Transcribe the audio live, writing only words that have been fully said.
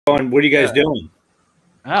What are you guys doing?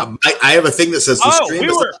 Oh. I have a thing that says the stream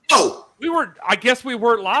is we were. I guess we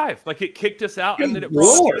weren't live. Like it kicked us out, and then it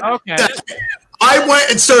brought us. Okay. I went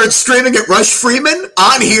and started streaming at Rush Freeman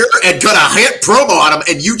on here and got a hit promo on him,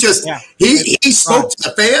 and you just he spoke to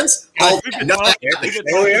the fans.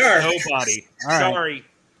 There we are. Nobody. Right.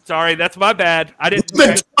 Sorry, that's my bad. I didn't.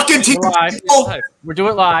 Been talking to you. We're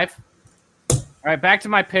doing it live. All right, back to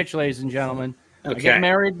my pitch, ladies and gentlemen. Okay. I get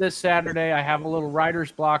married this Saturday. I have a little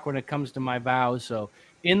writer's block when it comes to my vows. So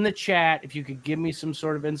in the chat, if you could give me some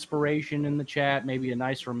sort of inspiration in the chat, maybe a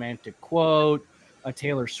nice romantic quote, a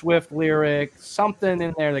Taylor Swift lyric, something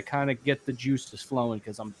in there that kind of get the juices flowing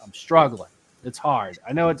because I'm struggling. It's hard.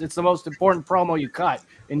 I know it's the most important promo you cut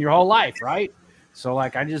in your whole life, right? So,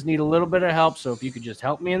 like, I just need a little bit of help. So if you could just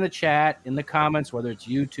help me in the chat, in the comments, whether it's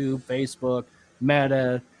YouTube, Facebook,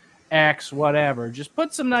 Meta, X, whatever, just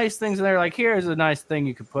put some nice things in there. Like, here's a nice thing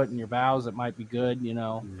you could put in your vows that might be good, you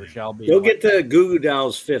know, for Shelby. Go get the Goo Goo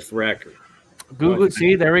Dolls' 5th record. Google,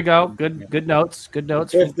 see, there we go. Good notes. Good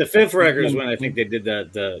notes. The 5th record is when I think they did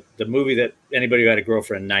the movie that anybody who had a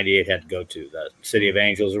girlfriend in '98 had to go to, the City of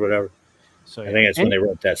Angels or whatever. So I think that's when they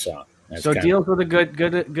wrote that song. That's so deals with a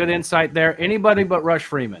good insight there. Anybody but Rush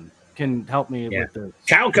Freeman can help me with this.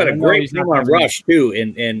 Cal got a great promo on Rush too.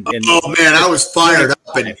 Oh man, I was fired up.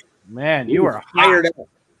 Man, you were fired up.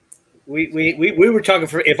 We were talking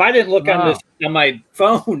for. If I didn't look on my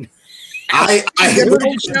phone, I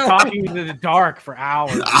talking into the dark for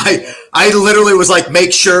hours. I literally was like,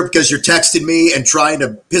 make sure, because you're texting me and trying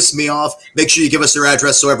to piss me off. Make sure you give us their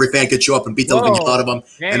address so every fan can show up and beat the living out of them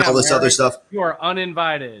and all this other stuff. You are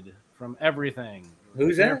uninvited from everything.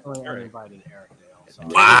 Who's that? Uninvited, Eric Dale. So.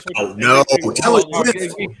 Wow, no.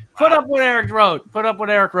 Put up what Eric wrote. Put up what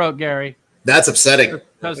Eric wrote, Gary. That's upsetting.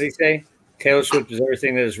 What did he say? Taylor Swift is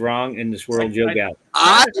everything that is wrong in this world. Joe Gal.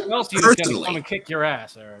 I personally come and kick your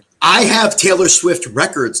ass, Eric. I have Taylor Swift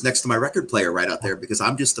records next to my record player right out there because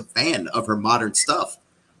I'm just a fan of her modern stuff.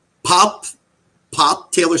 Pop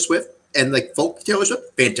Taylor Swift and like folk Taylor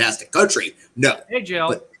Swift, fantastic. Country, no. Hey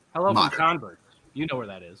Jill, hello from Convert. You know where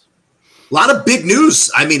that is. A lot of big news.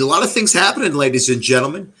 I mean, a lot of things happening, ladies and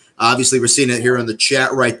gentlemen. Obviously, we're seeing it here in the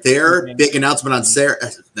chat right there. Okay. Big announcement on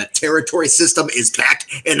the territory system is back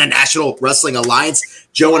in the National Wrestling Alliance.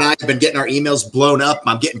 Joe and I have been getting our emails blown up.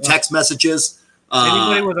 I'm getting text messages.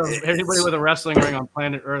 Anybody with a wrestling ring on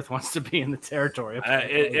planet Earth wants to be in the territory.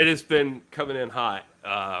 It has been coming in hot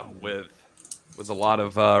with a lot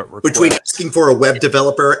of requests. Between asking for a web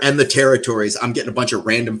developer and the territories, I'm getting a bunch of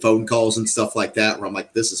random phone calls and stuff like that where I'm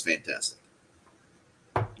like, this is fantastic.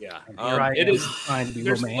 Yeah, it is.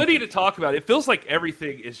 There's plenty to talk about. It feels like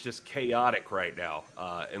everything is just chaotic right now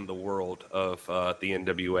in the world of the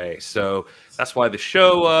NWA. So that's why the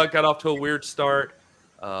show got off to a weird start.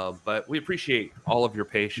 But we appreciate all of your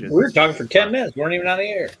patience. We were talking for 10 minutes. We weren't even on the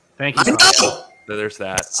air. Thank you. I know. So there's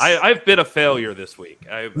that. I've been a failure this week.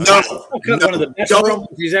 One of the best promos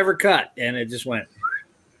he's ever cut, and it just went.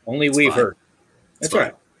 Only we've heard. That's all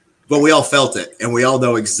right. But we all felt it, and we all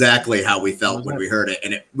know exactly how we felt when we heard it,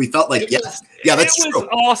 and we felt like, that's true. It was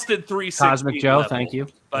Austin 360 Cosmic Joe, level, thank you.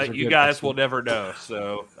 But you guys will never know,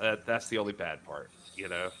 so that's the only bad part, you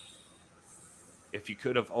know. If you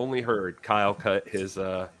could have only heard Kyle cut his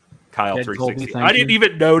Kyle 316. I didn't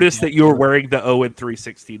even notice that you were wearing the Owen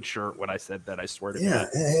 316 shirt when I said that, I swear to God.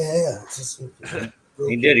 Yeah.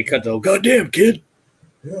 He did. He cut the goddamn kid.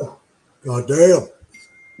 Yeah. Goddamn.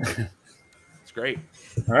 It's great.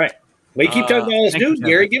 All right. Well, you keep talking about this news,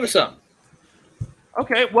 Gary. Give us something.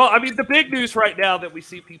 Okay. Well, I mean, the big news right now that we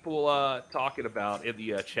see people talking about in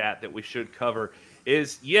the chat that we should cover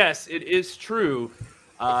is, yes, it is true.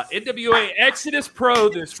 NWA Exodus Pro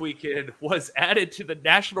this weekend was added to the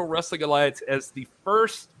National Wrestling Alliance as the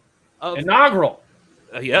first of inaugural.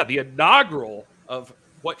 The inaugural of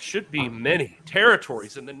what should be many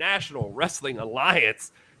territories in the National Wrestling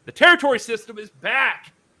Alliance. The territory system is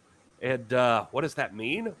back. And what does that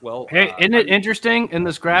mean? Well, hey, isn't it interesting in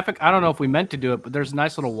this graphic? I don't know if we meant to do it, but there's a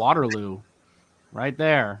nice little Waterloo right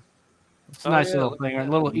there. It's a nice little thing, a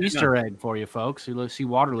little Easter egg for you folks. You see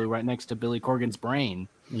Waterloo right next to Billy Corgan's brain.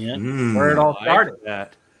 Yeah, where it all started.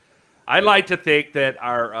 I'd like to think that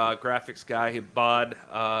our graphics guy, Bod,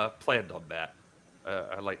 planned on that.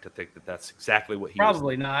 I like to think that that's exactly what he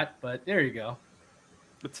probably not, but there you go.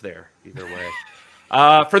 It's there either way.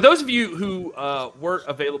 For those of you who weren't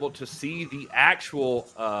available to see the actual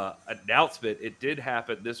announcement, it did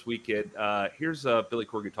happen this weekend. Here's Billy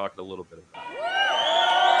Corgan talking a little bit about it.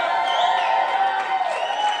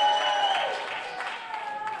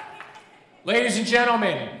 Ladies and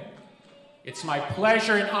gentlemen, it's my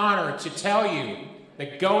pleasure and honor to tell you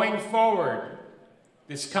that going forward,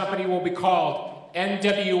 this company will be called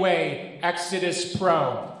NWA Exodus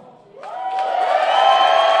Pro.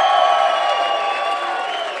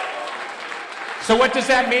 So what does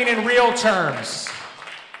that mean in real terms?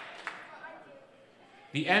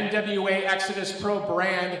 The NWA Exodus Pro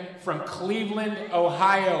brand from Cleveland,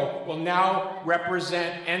 Ohio will now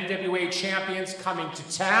represent NWA champions coming to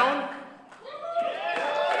town.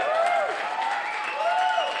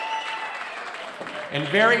 And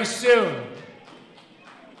very soon,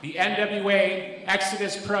 the NWA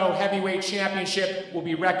Exodus Pro Heavyweight Championship will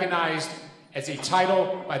be recognized as a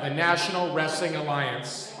title by the National Wrestling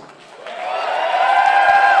Alliance.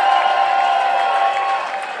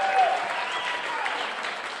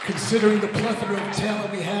 Considering the plethora of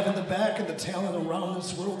talent we have in the back and the talent around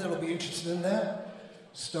this world that'll be interested in that,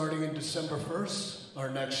 starting in December 1st, our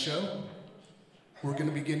next show, we're going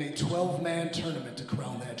to begin a 12-man tournament to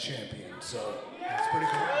crown that champion. So that's pretty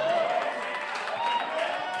cool.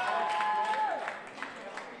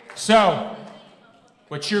 So,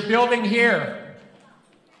 what you're building here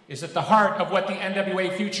is at the heart of what the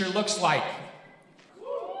NWA future looks like.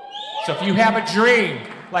 So if you have a dream,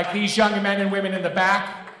 like these young men and women in the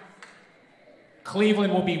back,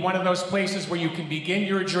 Cleveland will be one of those places where you can begin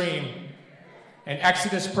your dream, and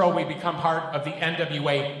Exodus Pro will become part of the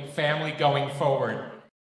NWA family going forward.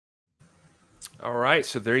 All right,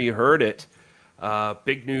 so there you heard it.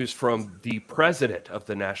 Big news from the president of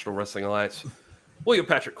the National Wrestling Alliance, William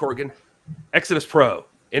Patrick Corgan. Exodus Pro,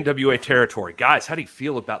 NWA territory. Guys, how do you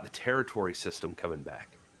feel about the territory system coming back?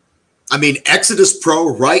 I mean, Exodus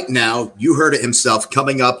Pro right now, you heard it himself,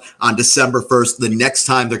 coming up on December 1st, the next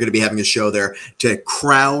time they're going to be having a show there to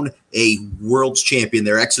crown a world's champion,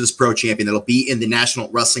 their Exodus Pro champion that'll be in the National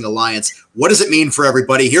Wrestling Alliance. What does it mean for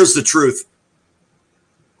everybody? Here's the truth.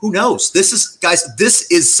 Who knows? This is, guys,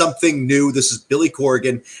 this is something new. This is Billy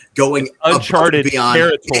Corgan going uncharted beyond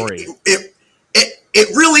territory. It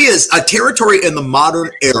really is a territory in the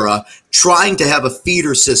modern era, trying to have a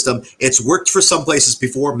feeder system. It's worked for some places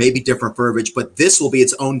before, maybe different verbiage, but this will be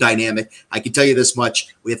its own dynamic. I can tell you this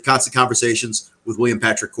much. We have constant conversations with William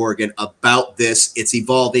Patrick Corgan about this. It's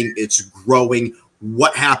evolving. It's growing.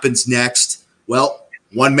 What happens next? Well,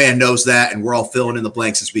 one man knows that, and we're all filling in the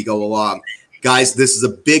blanks as we go along. Guys, this is a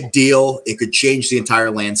big deal. It could change the entire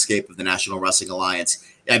landscape of the National Wrestling Alliance.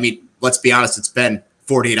 I mean, let's be honest. It's been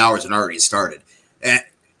 48 hours and already started.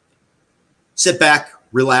 Sit back,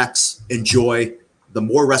 relax, enjoy. The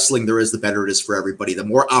more wrestling there is, the better it is for everybody. The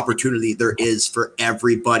more opportunity there is for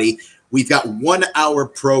everybody. We've got 1 hour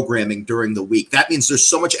programming during the week. That means there's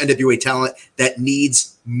so much NWA talent that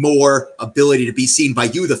needs more ability to be seen by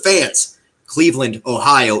you, the fans. Cleveland,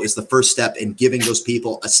 Ohio is the first step in giving those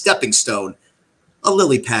people a stepping stone, a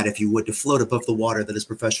lily pad, if you would, to float above the water that is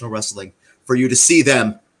professional wrestling, for you to see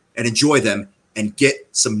them and enjoy them and get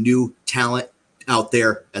some new talent out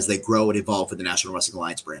there as they grow and evolve with the National Wrestling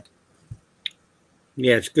Alliance brand.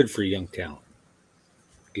 Yeah, it's good for young talent.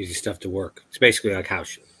 Gives you stuff to work. It's basically like house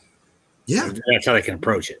show. Yeah. That's how they can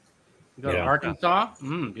approach it. You go to Arkansas?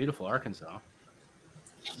 Beautiful Arkansas.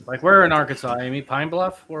 Like, where in Arkansas, Amy? Pine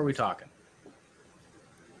Bluff? Where are we talking?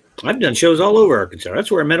 I've done shows all over Arkansas.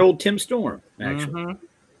 That's where I met old Tim Storm, actually.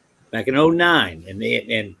 Back in 09.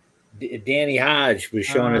 And Danny Hodge was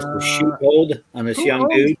showing us the shoot hold on this young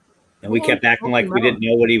dude. And we kept acting like we didn't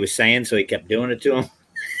know what he was saying, so he kept doing it to him.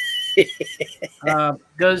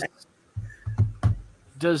 Does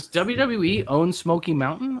WWE own Smoky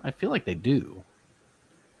Mountain? I feel like they do.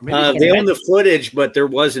 They own the footage, but there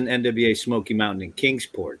was an NWA Smoky Mountain in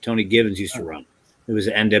Kingsport. Tony Gibbons used to run. It was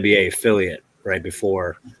an NWA affiliate right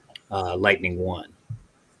before Lightning One.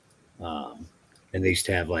 And they used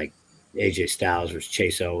to have like AJ Styles versus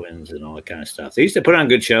Chase Owens and all that kind of stuff. They used to put on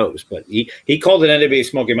good shows, but he called it NWA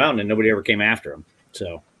Smoky Mountain and nobody ever came after him.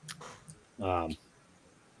 So I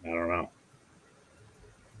don't know.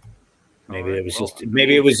 Maybe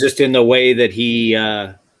it was just in the way that he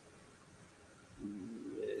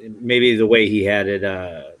maybe the way he had it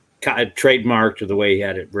trademarked or the way he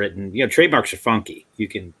had it written. You know, trademarks are funky. You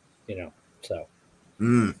can, so.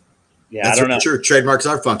 Yeah, that's I don't know. Sure, trademarks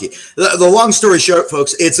are funky. The long story short,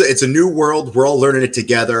 folks, it's a new world. We're all learning it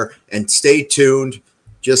together. And stay tuned.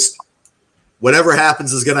 Just whatever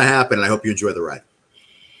happens is going to happen. And I hope you enjoy the ride.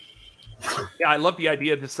 Yeah, I love the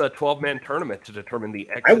idea of this 12-man tournament to determine the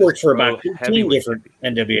I worked for about 15 different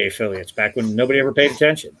NWA affiliates back when nobody ever paid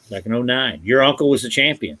attention, back in 09. Your uncle was the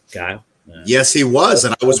champion, Kyle. Yes, he was.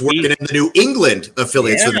 And I was working in the New England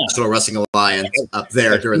affiliates of the National Wrestling Alliance up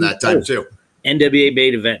there during that time, too. NWA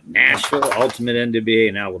main event Nashville, Ultimate NWA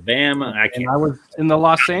in Alabama. I was in the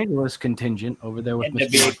Los Angeles contingent over there with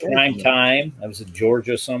NWA Prime Time. I was in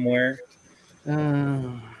Georgia somewhere.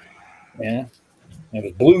 Yeah. It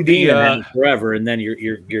was Blue Demon forever, and then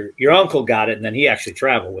your uncle got it, and then he actually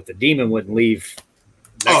traveled with the demon. Wouldn't leave.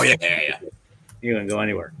 Oh yeah. You wouldn't go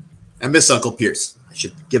anywhere. I miss Uncle Pierce. I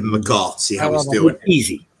should give him a call, see how he's doing.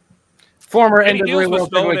 Easy. Former NWA World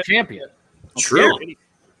Heavyweight Champion. True.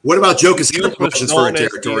 What about Joe Casino promotions for a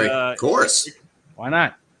territory? Of course. Why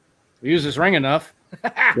not? We use this ring enough.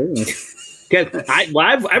 I've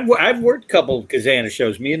worked a couple of Kazana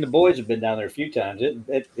shows. Me and the boys have been down there a few times.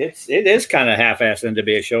 It is kind of half-ass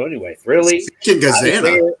NWA show anyway. Thrilly,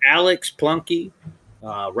 Alex, Plunky,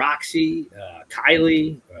 Roxy,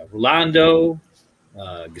 Kylie, Rolando,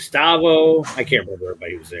 Gustavo. I can't remember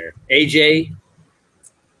everybody who was there. AJ.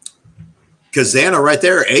 Kazana right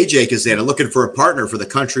there. AJ Kazana looking for a partner for the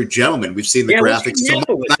Country Gentlemen. We've seen the graphics.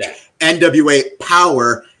 NWA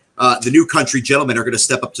Power. The new Country Gentlemen are going to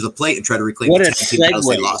step up to the plate and try to reclaim the tag team titles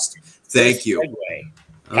they lost. Thank you.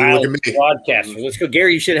 Kyle, broadcaster. Let's go,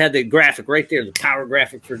 Gary. You should have had the graphic right there, the power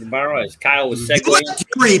graphic for tomorrow. As Kyle was segueing.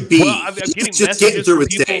 Gary B. Well, I'm getting messages from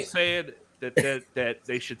people saying that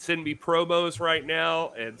they should send me promos right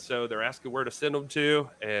now, and so they're asking where to send them to.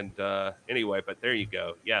 And anyway, but there you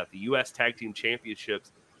go. Yeah, the U.S. Tag Team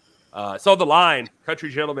Championships. It's on the line, Country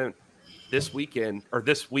Gentlemen, this weekend or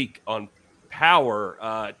this week on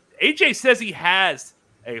Power. AJ says he has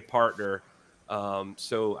a partner,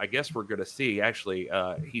 so I guess we're going to see. Actually,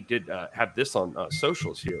 he did have this on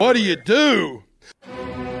socials here. What do you do?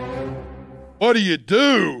 What do you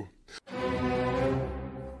do?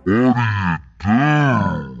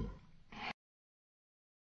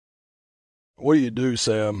 What do you do,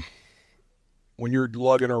 Sam, when you're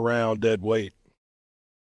lugging around dead weight?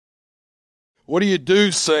 What do you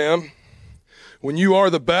do, Sam, when you are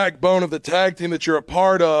the backbone of the tag team that you're a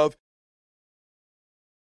part of?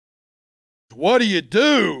 What do you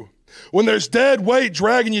do when there's dead weight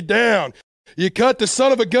dragging you down? You cut the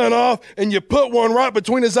son of a gun off and you put one right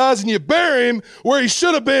between his eyes and you bury him where he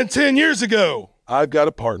should have been 10 years ago. I've got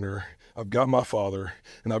a partner, I've got my father,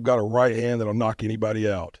 and I've got a right hand that'll knock anybody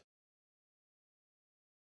out.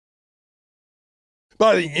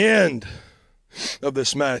 By the end of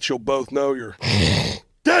this match, you'll both know you're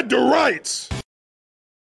dead to rights.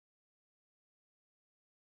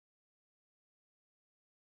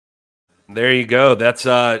 There you go. That's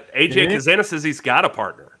AJ Kazana says he's got a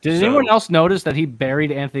partner. Did anyone else notice that he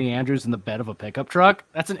buried Anthony Andrews in the bed of a pickup truck?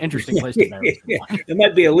 That's an interesting place to bury someone. It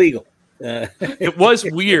might be illegal. It was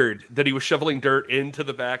weird that he was shoveling dirt into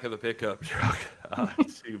the back of the pickup truck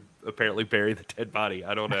to apparently bury the dead body.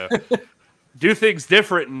 I don't know. Do things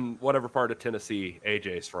different in whatever part of Tennessee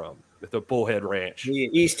AJ's from, at the Bullhead Ranch.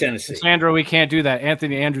 East Tennessee. Sandra, we can't do that.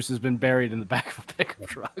 Anthony Andrews has been buried in the back of a pickup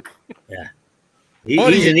truck. Yeah.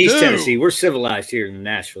 He's in East Tennessee. We're civilized here in the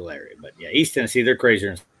Nashville area. But, yeah, East Tennessee, they're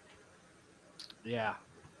crazier. Yeah.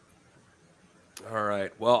 All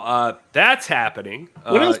right. Well, that's happening.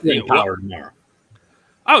 What else is Power tomorrow?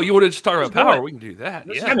 Oh, you want to just talk about Power? We can do that.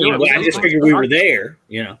 Yeah. I mean, I just figured we were there,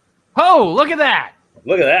 you know. Oh, look at that.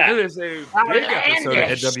 Look at that. It is a big episode of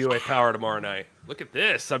NWA Power tomorrow night. Look at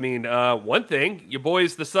this. I mean, one thing, your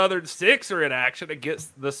boys, the Southern Six, are in action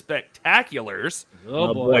against the Spectaculars.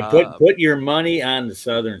 Oh, boy. Put your money on the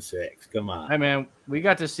Southern Six. Come on. Hey, man, we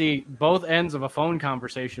got to see both ends of a phone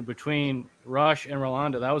conversation between Rush and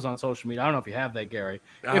Rolando. That was on social media. I don't know if you have that, Gary.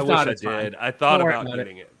 I wish I did. I thought about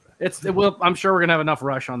getting it. I'm sure we're going to have enough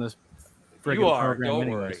Rush on this friggin' program don't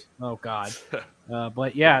anyways. Worry. Oh, God.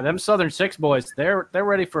 But, yeah, them Southern Six boys, they're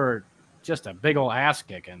ready for just a big old ass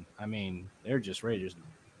kicking. I mean, they're just ready.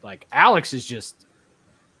 Like, Alex is just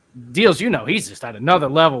deals. You know, he's just at another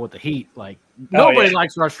level with the heat. Like, nobody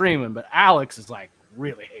likes Rush Freeman, but Alex is like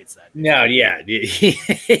really hates that. No, yeah.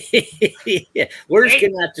 Words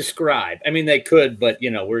cannot describe. I mean, they could, but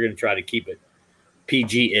you know, we're going to try to keep it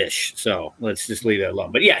PG-ish. So let's just leave that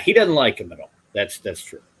alone. But yeah, he doesn't like him at all. That's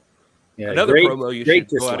true. Yeah, another promo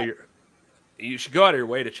you should go out of your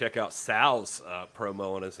way to check out Sal's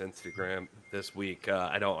promo on his Instagram this week.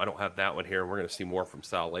 I don't have that one here. We're going to see more from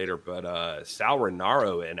Sal later, but Sal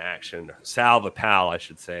Renaro in action. Sal the Pal, I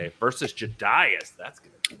should say, versus Jedias. That's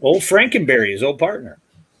good. Old Frankenberry, his old partner.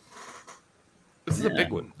 This is a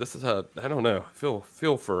big one. This is I don't know.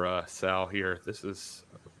 Feel for Sal here. This is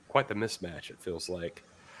quite the mismatch, it feels like.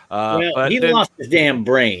 But he lost his damn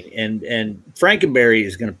brain, and Frankenberry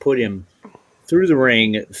is going to put him through the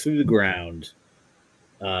ring, through the ground.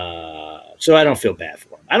 So I don't feel bad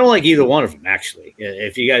for him. I don't like either one of them, actually.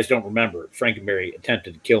 If you guys don't remember, Frankenberry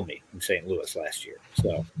attempted to kill me in St. Louis last year.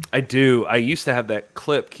 So I do. I used to have that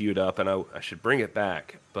clip queued up, and I should bring it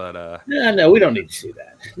back. But no, we don't need to see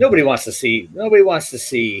that. Nobody wants to see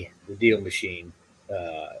the Deal Machine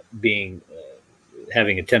being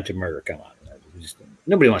having attempted murder come out.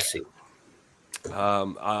 Nobody wants to see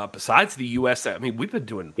it. Besides the U.S., I mean, we've been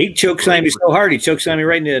doing. He chokeslammed me so hard, he chokeslammed me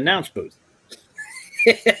right in the announce booth.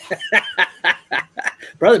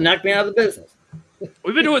 Brother knocked me out of the business.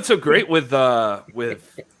 We've been doing so great with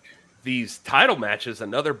these title matches.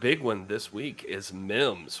 Another big one this week is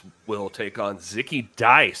Mims will take on Zicky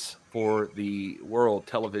Dice for the World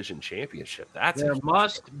Television Championship. There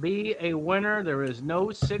must be a winner. There is no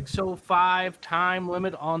 6:05 time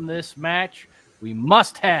limit on this match. We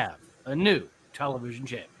must have a new television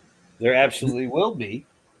champion. There absolutely will be.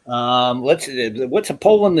 What's a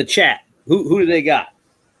poll in the chat? Who do they got?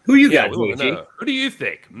 Who you got? Who do you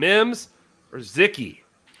think, Mims or Zicky?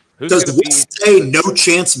 Does Wes say no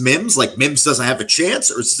chance Mims? Like Mims doesn't have a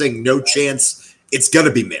chance, or saying no chance it's going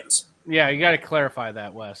to be Mims? Yeah, you got to clarify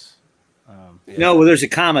that, Wes. No, well, there's a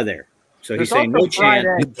comma there. So he's saying no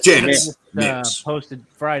chance. Posted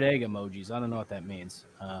fried egg emojis. I don't know what that means.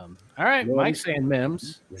 All right, Mike's saying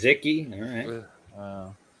Mims. Zicky. All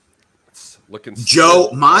right. It's looking.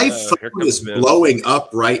 Joe, my phone is blowing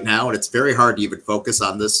up right now, and it's very hard to even focus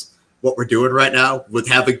on this. What we're doing right now with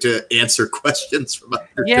having to answer questions from other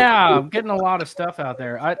Yeah, I'm getting a lot of stuff out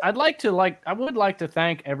there. I would like to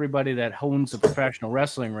thank everybody that owns a professional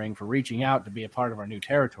wrestling ring for reaching out to be a part of our new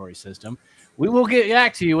territory system. We will get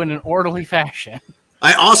back to you in an orderly fashion.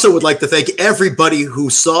 I also would like to thank everybody who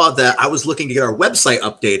saw that I was looking to get our website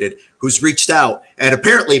updated, who's reached out. And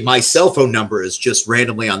apparently my cell phone number is just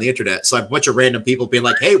randomly on the internet. So I have a bunch of random people being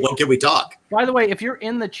like, hey, when can we talk? By the way, if you're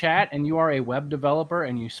in the chat and you are a web developer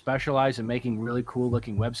and you specialize in making really cool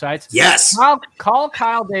looking websites, yes, call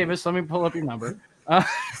Kyle Davis. Let me pull up your number.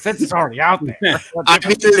 Since it's already out there. I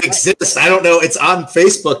mean, it exists. I don't know. It's on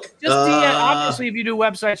Facebook. Just obviously, if you do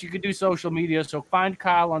websites, you could do social media. So find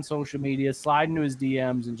Kyle on social media, slide into his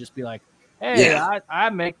DMs, and just be like, "Hey, yeah.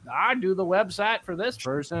 I do the website for this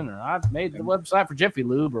person, or I've made the website for Jiffy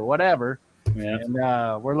Lube, or whatever." Yeah.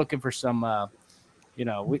 And we're looking for some.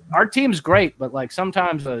 Our team's great, but like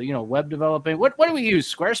sometimes, web developing. What do we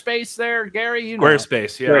use? Squarespace there, Gary?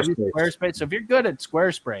 Squarespace, yeah. Squarespace. So if you're good at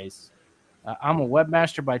Squarespace. I'm a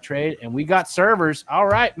webmaster by trade, and we got servers. All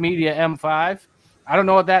right, Media M5. I don't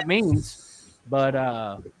know what that means, but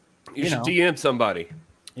you should DM somebody.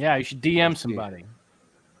 Yeah, you should DM somebody.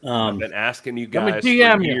 I've been asking you guys for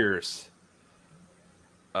years.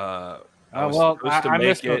 I was supposed to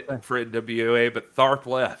make it for NWA, but Tharp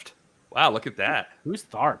left. Wow, look at that. Who's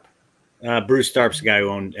Tharp? Bruce Tharp's the guy who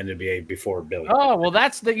owned NWA before Billy. Oh, well,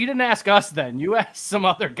 you didn't ask us then. You asked some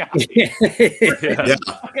other guy. Yeah.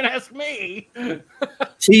 Fucking ask me.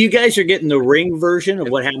 See, you guys are getting the ring version of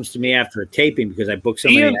what happens to me after a taping because I booked so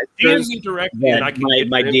many extras that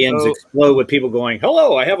my DMs explode with people going,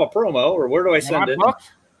 hello, I have a promo, or where do I send it?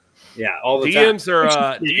 Yeah, all the DMs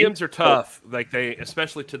time. DMs are tough. Like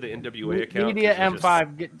especially to the NWA account. Media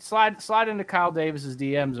M5, slide into Kyle Davis's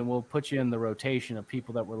DMs, and we'll put you in the rotation of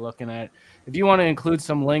people that we're looking at. If you want to include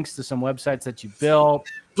some links to some websites that you built,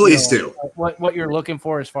 please do. What you're looking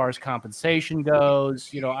for as far as compensation goes,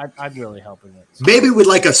 I'd really help with it. Maybe with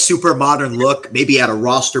like a super modern look, maybe add a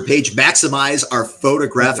roster page, maximize our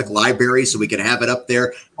photographic library so we can have it up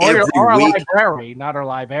there every week. Our library, not our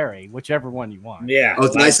library, whichever one you want. Yeah. Oh,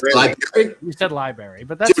 nice library. You said library,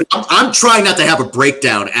 but that's. Dude, I'm trying not to have a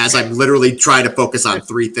breakdown as I'm literally trying to focus on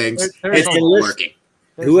three things. It's not working.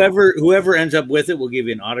 Whoever ends up with it will give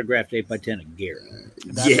you an autographed 8x10 of Gary.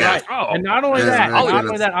 That's right. Oh, and not only that,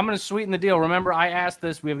 I'm going to sweeten the deal. Remember, I asked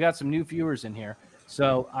this. We've got some new viewers in here.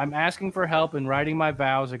 So I'm asking for help in writing my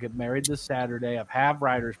vows. I get married this Saturday. I have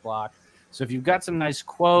writer's block. So if you've got some nice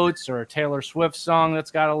quotes or a Taylor Swift song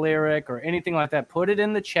that's got a lyric or anything like that, put it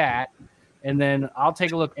in the chat, and then I'll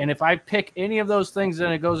take a look. And if I pick any of those things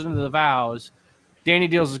and it goes into the vows, Danny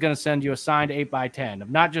Deals is going to send you a signed 8x10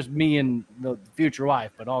 of not just me and the future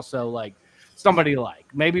wife, but also like somebody like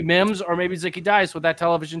maybe Mims or maybe Zicky Dice with that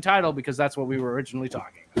television title, because that's what we were originally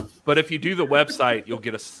talking about. But if you do the website, you'll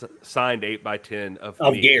get a signed 8x10 of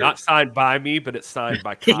me. Gary. Not signed by me, but it's signed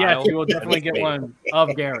by Kyle. Yeah, you will definitely get one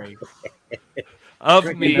of Gary. Of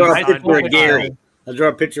me. Gary. I'll draw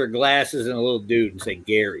a picture of glasses and a little dude and say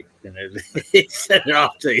Gary. And send it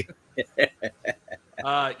off to you.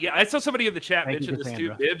 I saw somebody in the chat mention this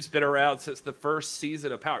too. Mims been around since the first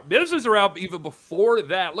season of Power. Mims was around even before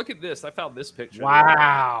that. Look at this. I found this picture.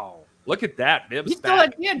 Wow. Look at that. Mims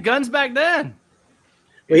he had guns back then.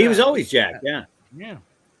 Well, he was always Jack. Yeah. Yeah.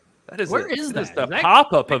 Where is the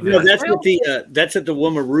pop-up event? That's at the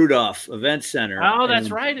Wilma Rudolph Event Center. Oh, that's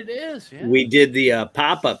right. It is. Yeah. We did the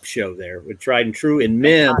pop-up show there with Tried and True, and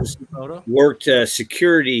Mims worked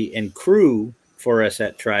security and crew for us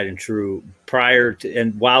at Tried and True prior to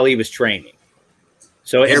and while he was training.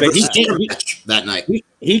 So but that night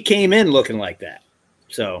he came in looking like that.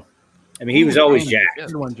 So I mean, he was always jacked.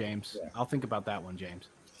 Good one, James. I'll think about that one, James.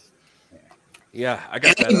 Yeah, I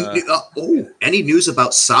got that. Any news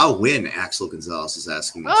about Samhain? Axel Gonzalez is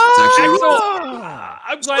asking us.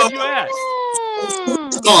 I'm glad you asked.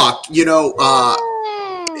 Talk,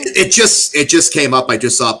 it just came up. I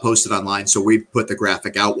just saw it posted online, so we put the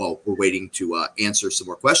graphic out while we're waiting to answer some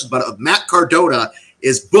more questions. But Matt Cardona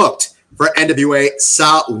is booked for NWA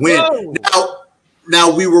Samhain.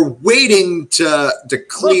 Now we were waiting to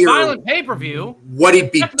clear violent pay-per-view what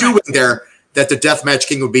he'd be doing there, that the Deathmatch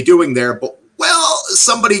King would be doing there, but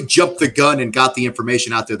somebody jumped the gun and got the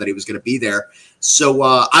information out there that he was going to be there. So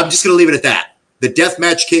I'm just going to leave it at that. The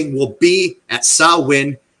Deathmatch King will be at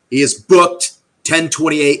Samhain. He is booked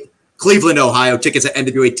 10/28, Cleveland, Ohio. Tickets at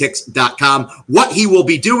NWATix.com. What he will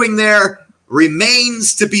be doing there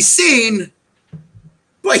remains to be seen,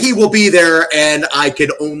 but he will be there, and I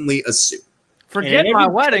can only assume. Forget my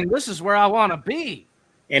wedding. This is where I want to be.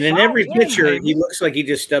 And in every picture, he looks like he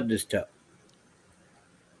just stubbed his toe.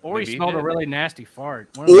 Or he smelled a really nasty fart.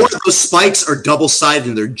 Or those spikes are double-sided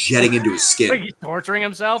and they're jetting into his skin. He's torturing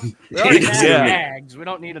himself? We already have bags. We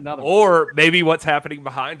don't need another one. Or maybe what's happening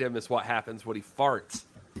behind him is what happens when he farts.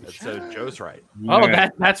 And so Joe's right. Oh,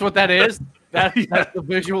 that's what that is? That's the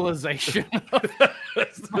visualization of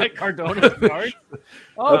Mike Cardona's fart?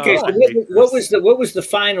 Okay, so what was the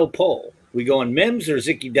final poll? We going Mims or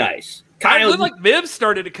Zicky Dice? Kyle, looked like Mims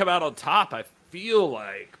started to come out on top, I feel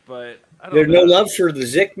like, but I don't There's know. no love for the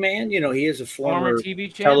Zick man. He is a former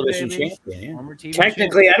TV television champion. Yeah. Former TV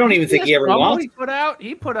Technically, champion. I don't even think he ever lost. He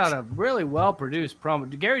put out a really well-produced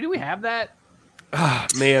promo. Gary, do we have that? Oh,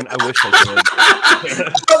 man, I wish I did.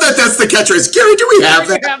 That's the catchphrase. Gary, do we have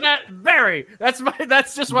that? Have that? Barry. That's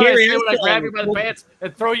just what Gary, I say when I grab you by the pants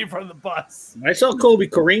and throw you from the bus. I saw Colby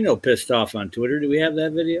Corino pissed off on Twitter. Do we have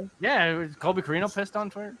that video? Yeah, was Colby Corino pissed on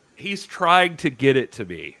Twitter? He's trying to get it to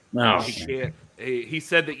me. No. He can't. He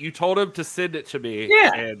said that you told him to send it to me.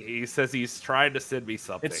 Yeah. And he says he's trying to send me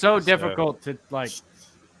something. It's so difficult to,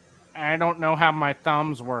 I don't know how my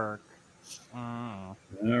thumbs work. All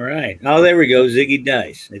right. Oh, there we go. Ziggy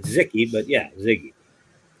Dice. It's Zicky, but yeah, Ziggy.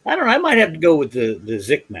 I don't know. I might have to go with the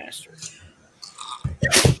Zick Master.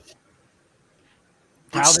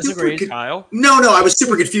 Kyle disagrees. Kyle? No. I was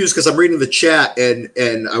super confused because I'm reading the chat and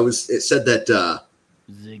it said that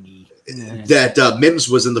Ziggy. That Mims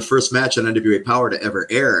was in the first match on NWA Power to ever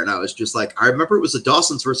air, and I was just like, I remember it was the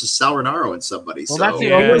Dawsons versus Sauronaro and somebody. Well, so that's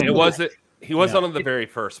it wasn't. He wasn't on the very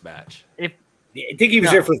first match. I think he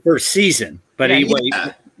was there for the first season, but he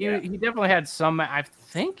definitely had some. I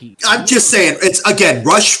think he. I'm just saying, it's again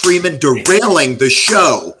Rush Freeman derailing the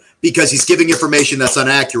show because he's giving information that's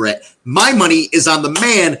inaccurate. My money is on the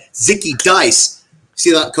man Zicky Dice.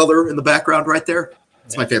 See that color in the background right there?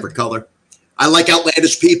 It's my favorite color. I like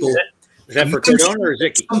outlandish people. Is that for Cardona or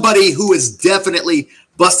Zicky? Somebody who has definitely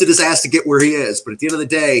busted his ass to get where he is. But at the end of the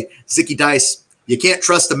day, Zicky Dice, you can't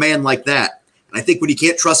trust a man like that. And I think when you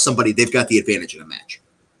can't trust somebody, they've got the advantage in a match.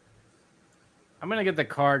 I'm going to get the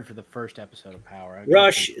card for the first episode of Power.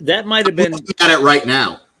 Rush, that might have been. I'm looking at it right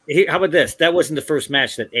now. How about this? That wasn't the first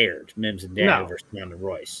match that aired, Mims and Daniel versus Ronda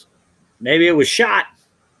Royce. Maybe it was shot.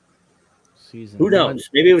 Who knows?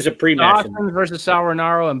 Maybe it was a pre-match. Dawson versus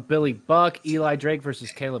Sauronaro and Billy Buck. Eli Drake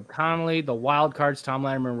versus Caleb Connolly. The wild cards, Tom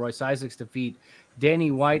Latimer and Royce Isaacs defeat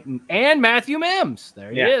Danny White and Matthew Mims.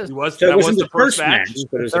 There he is. It wasn't the first match,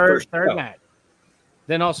 but it was the third match.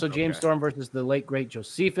 Then also James Storm versus the late, great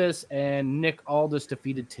Josephus, and Nick Aldis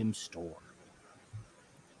defeated Tim Storm.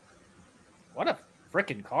 What a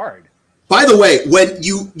freaking card. By the way, when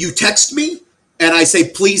you text me, and I say,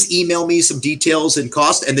 please email me some details and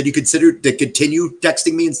cost, and then you consider to continue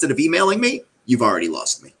texting me instead of emailing me, you've already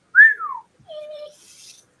lost me.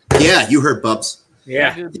 Yeah, you heard Bubs.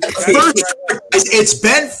 Yeah. First, it's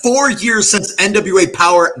been 4 years since NWA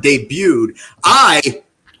Power debuted. I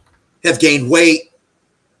have gained weight,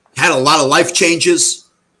 had a lot of life changes.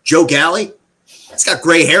 Joe Galley, it's got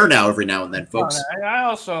gray hair now every now and then, folks. I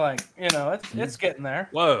also it's getting there.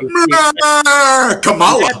 Whoa.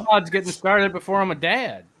 Kamala. Dad bod's getting started before I'm a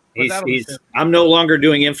dad. I'm no longer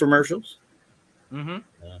doing infomercials. Mm-hmm.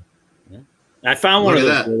 I found one of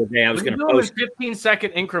those the other day. I was going to post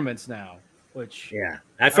 15-second increments now, which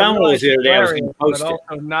I found one of those the other day. I was going to post but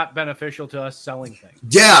also not beneficial to us selling things.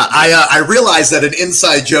 Yeah, I realized that an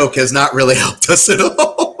inside joke has not really helped us at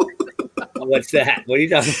all. What's that? What are you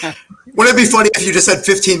talking about? Wouldn't it be funny if you just had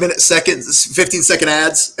 15-second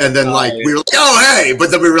ads, and then we were like, oh, hey,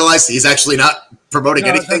 but then we realized he's actually not promoting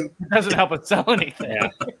anything. It doesn't help us sell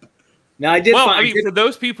anything. Now, I did Well, find... I mean, for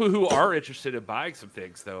those people who are interested in buying some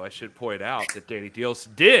things, though, I should point out that Danny Deals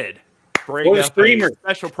did bring up a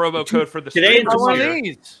special promo code for the streamers. One of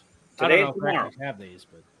these. I don't know if tomorrow. I have these,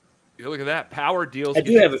 but Look at that. Power Deals. I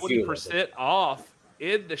do have a few. 20% off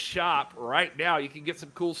in the shop right now. You can get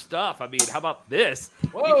some cool stuff. I mean, how about this?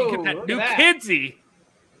 Whoa, you can get that new Kinsey.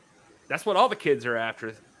 That's what all the kids are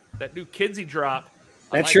after. That new Kinsey drop.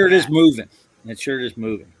 That shirt is moving. That shirt is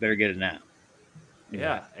moving. Better get it now.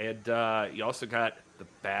 Yeah, and you also got the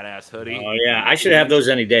badass hoodie. Oh yeah, I should have those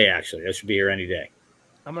any day. Actually, I should be here any day.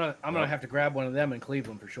 I'm gonna have to grab one of them in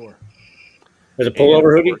Cleveland for sure. There's a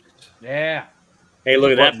pullover hoodie. Yeah. Hey,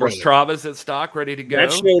 look at that. Strava's in stock, ready to go.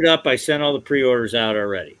 That showed up. I sent all the pre-orders out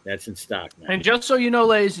already. That's in stock now. And just so you know,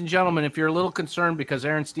 ladies and gentlemen, if you're a little concerned because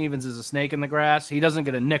Aaron Stevens is a snake in the grass, he doesn't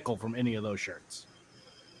get a nickel from any of those shirts.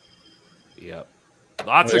 Yep.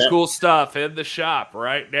 Lots of cool stuff in the shop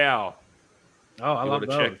right now. Oh, I love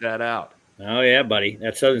those. Check that out. Oh yeah, buddy.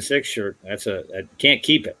 That Southern Six shirt. I can't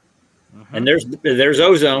keep it. And there's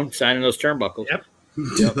Ozone signing those turnbuckles. Yep.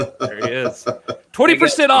 Yep. There he is.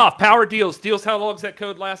 20% off. Power Deals. Deals. How long does that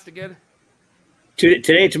code last again?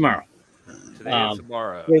 Today, tomorrow. Today and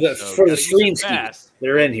tomorrow. For the stream ski,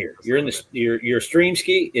 they're in here. You're in the your stream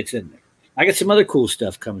ski. It's in there. I got some other cool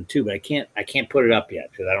stuff coming too, but I can't put it up yet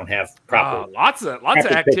because I don't have proper. Lots of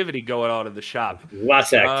activity going on in the shop.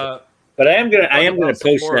 Lots of activity. But I am gonna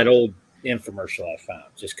post that old infomercial I found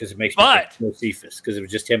just because it makes me Josephus because it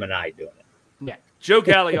was just him and I doing it. Yeah, Joe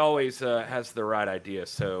Galley always has the right idea,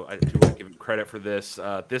 so I do want to give him credit for this.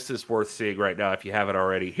 This is worth seeing right now if you haven't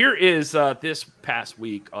already. Here is this past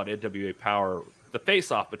week on NWA Power, the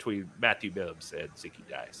face-off between Matthew Mims and Zicky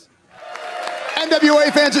Dice.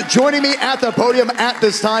 NWA fans joining me at the podium at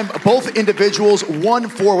this time. Both individuals won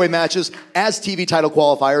four-way matches as TV title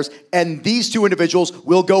qualifiers, and these two individuals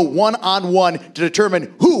will go one-on-one to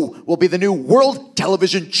determine who will be the new World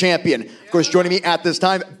Television Champion. Of course, joining me at this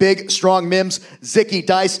time, big, strong Mims, Zicky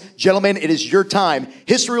Dice. Gentlemen, it is your time.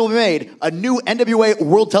 History will be made. A new NWA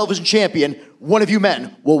World Television Champion. One of you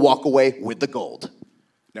men will walk away with the gold.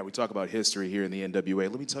 Now, we talk about history here in the NWA.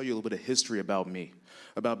 Let me tell you a little bit of history about me.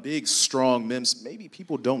 About big, strong Mims. Maybe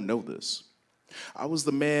people don't know this. I was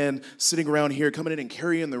the man sitting around here coming in and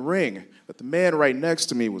carrying the ring that the man right next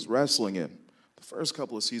to me was wrestling in the first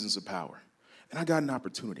couple of seasons of Power. And I got an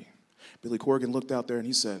opportunity. Billy Corgan looked out there and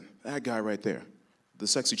he said, that guy right there, the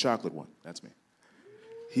sexy chocolate one, that's me.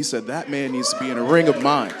 He said, that man needs to be in a ring of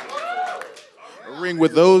mine. A ring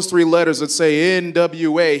with those three letters that say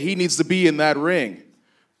NWA. He needs to be in that ring.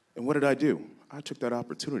 And what did I do? I took that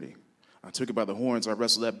opportunity. I took it by the horns, I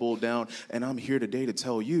wrestled that bull down, and I'm here today to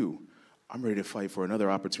tell you I'm ready to fight for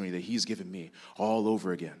another opportunity that he's given me all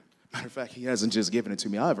over again. Matter of fact, he hasn't just given it to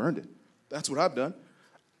me, I've earned it. That's what I've done.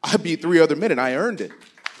 I beat 3 other men, and I earned it.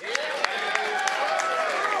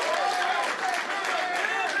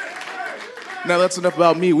 Now, that's enough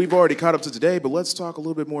about me. We've already caught up to today, but let's talk a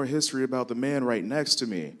little bit more history about the man right next to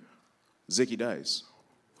me, Zicky Dice.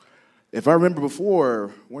 If I remember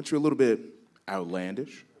before, weren't you a little bit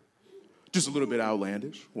outlandish? Just a little bit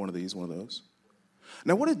outlandish. One of these, one of those.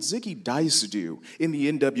 Now, what did Zicky Dice do in the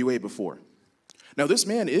NWA before? Now, this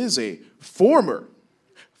man is a former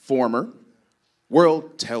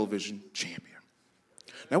World Television Champion.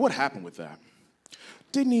 Now, what happened with that?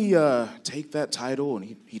 Didn't he take that title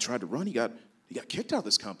and he tried to run? He got kicked out of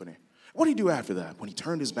this company. What did he do after that? When he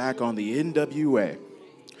turned his back on the NWA,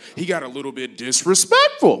 he got a little bit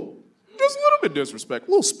disrespectful. Just a little bit disrespectful,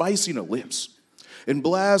 a little spicy in the lips, and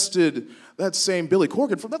blasted that same Billy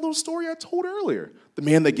Corgan from that little story I told earlier. The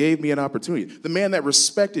man that gave me an opportunity, the man that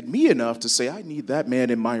respected me enough to say, I need that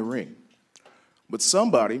man in my ring. But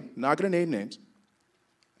somebody, not gonna name names,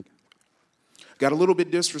 got a little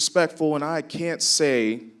bit disrespectful, and I can't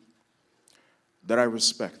say that I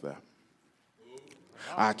respect that.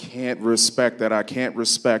 I can't respect that. I can't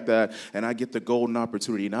respect that. And I get the golden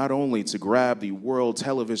opportunity not only to grab the World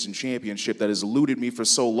Television Championship that has eluded me for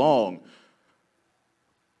so long,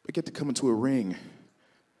 but get to come into a ring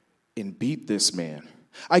and beat this man.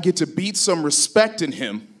 I get to beat some respect in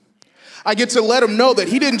him. I get to let him know that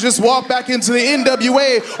he didn't just walk back into the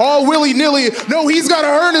NWA all willy-nilly. No, he's got to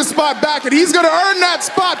earn his spot back, and he's going to earn that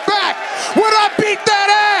spot back when I beat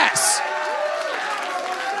that ass.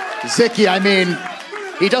 Zicky, I mean,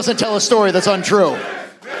 he doesn't tell a story that's untrue.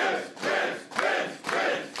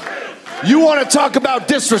 You want to talk about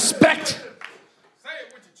disrespect? Say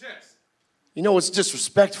it with your chest. You know what's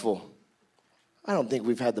disrespectful? I don't think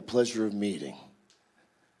we've had the pleasure of meeting.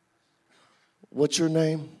 What's your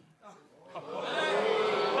name?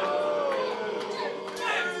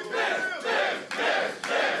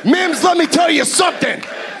 Mims, let me tell you something.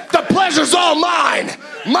 The pleasure's all mine.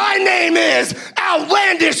 My name is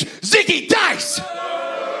Outlandish Zicky Dice.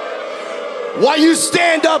 While you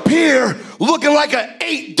stand up here looking like an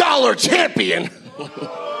 $8 champion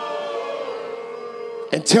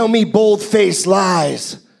and tell me bold-faced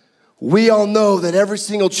lies, we all know that every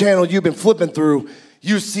single channel you've been flipping through,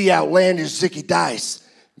 you see Outlandish Zicky Dice.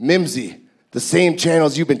 Mimsy, the same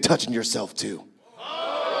channels you've been touching yourself to.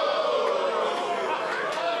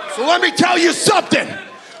 So let me tell you something,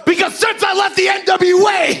 because since I left the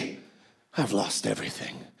NWA, I've lost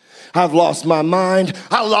everything. I've lost my mind,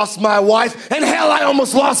 I lost my wife, and hell, I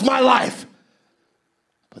almost lost my life.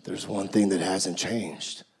 But there's one thing that hasn't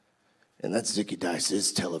changed, and that's Zicky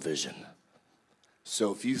Dice's television.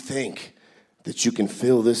 So if you think that you can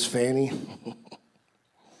fill this fanny,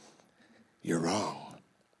 you're wrong.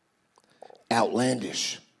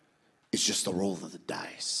 Outlandish is just a roll of the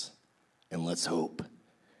dice. And let's hope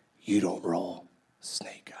you don't roll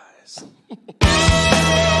snake eyes.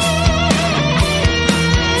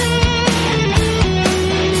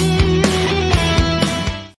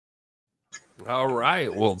 All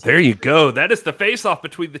right. Well, there you go. That is the face-off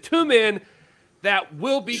between the two men that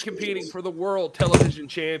will be competing for the World Television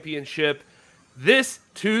Championship this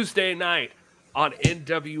Tuesday night on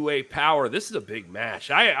NWA Power. This is a big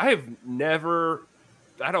match. I have never,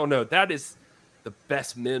 I don't know, that is the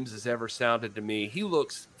best Mims has ever sounded to me. He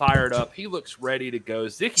looks fired up. He looks ready to go.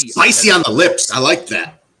 Zicky. Spicy on the lips. I like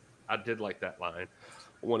that. I did like that line.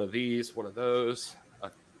 One of these, one of those.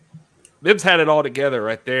 Mims had it all together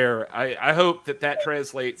right there. I hope that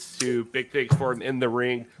translates to big things for him in the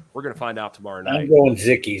ring. We're going to find out tomorrow night. I'm going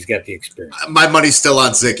Zicky. He's got the experience. My money's still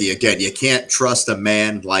on Zicky. Again, you can't trust a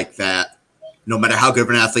man like that, no matter how good of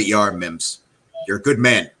an athlete you are, Mims. You're a good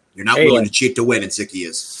man. You're not willing to cheat to win, and Zicky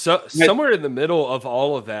is. So somewhere in the middle of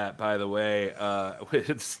all of that, by the way,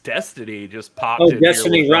 it's Destiny just popped in.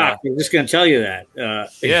 Destiny Rock. I'm just going to tell you that.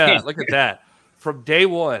 Yeah, look at that. From day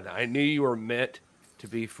one, I knew you were meant to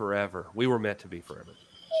be forever. We were meant to be forever.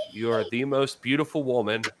 You are the most beautiful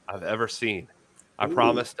woman I've ever seen. I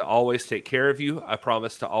promise to always take care of you. I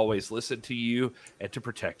promise to always listen to you and to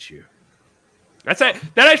protect you. That's it.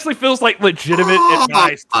 That actually feels like legitimate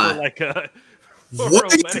advice for like a.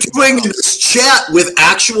 What are you doing in this chat with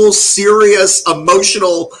actual serious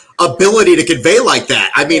emotional ability to convey like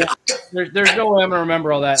that? I mean, there's no way I'm gonna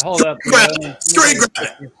remember all that. Hold up. Screen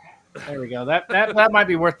grab. There we go. That might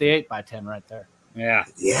be worth the 8x10 right there. Yeah.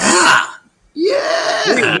 Yeah.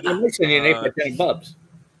 Yeah. You're missing an 8x10 bubs.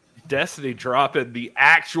 Destiny dropping the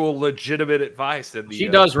actual legitimate advice. In the, she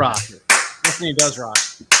does rock. Destiny does rock.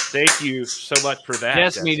 Thank you so much for that.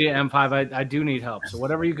 Yes, Media M5. I do need help. So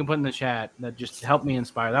whatever you can put in the chat that just help me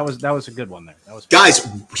inspire. That was a good one there. That was guys.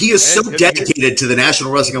 He is so dedicated to the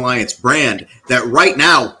National Wrestling Alliance brand that right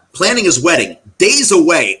now, planning his wedding, days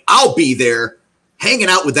away. I'll be there, hanging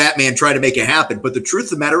out with that man, trying to make it happen. But the truth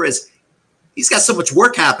of the matter is, he's got so much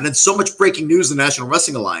work happening, so much breaking news in the National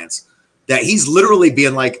Wrestling Alliance that he's literally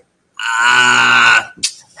being like,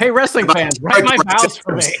 hey, wrestling fans, write my vows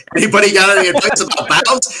for me. Anybody got any advice about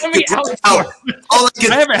vows?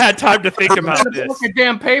 I haven't had time to think about this. Book a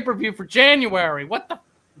damn pay-per-view for January. What the?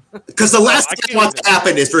 Because the last thing I want to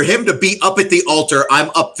happen is for him to be up at the altar. I'm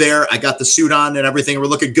up there. I got the suit on and everything. We're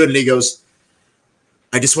looking good. And he goes,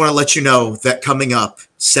 I just want to let you know that coming up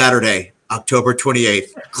Saturday, October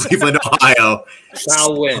 28th, Cleveland, Ohio,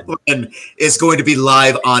 is going to be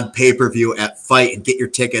live on pay-per-view at Fight. And get your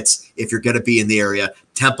tickets if you're going to be in the area.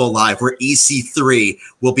 Temple Live, where EC3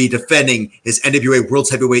 will be defending his NWA World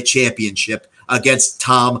Heavyweight Championship against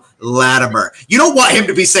Tom Latimer. You don't want him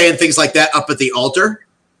to be saying things like that up at the altar.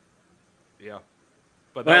 Yeah.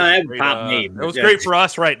 But that was great for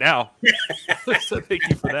us right now. So thank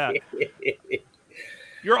you for that.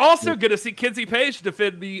 You're also going to see Kenzie Page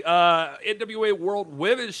defend the NWA World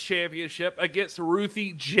Women's Championship against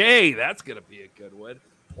Ruthie J. That's going to be a good one.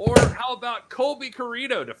 Or how about Colby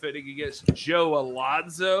Carrino defending against Joe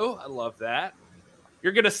Alonzo? I love that.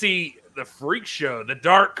 You're going to see the Freak Show, the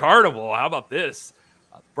Dark Carnival. How about this?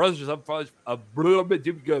 Brothers of Fudge.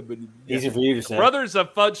 Easy for you to say. Brothers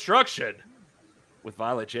of Fudstruction with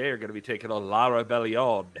Violet J are going to be taking on La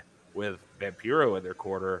Rebelión with Vampiro in their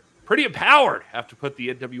corner. Pretty empowered. Have to put the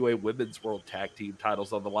NWA Women's World Tag Team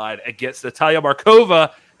titles on the line against Natalia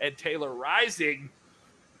Markova and Taylor Rising.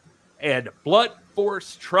 And Blunt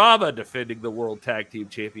Force Trauma defending the World Tag Team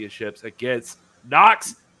Championships against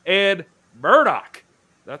Knox and Murdoch.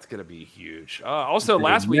 That's going to be huge. Also,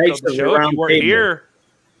 last week on the show, if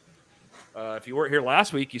you weren't here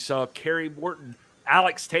last week, you saw Kerry Morton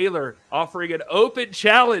Alex Taylor offering an open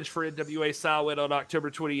challenge for NWA Samhain on October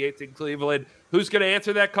 28th in Cleveland. Who's going to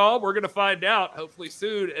answer that call? We're going to find out hopefully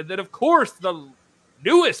soon. And then, of course, the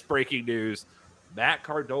newest breaking news, Matt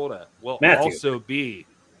Cardona will also be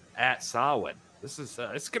at Samhain. This is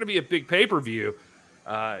it's going to be a big pay-per-view.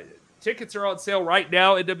 Tickets are on sale right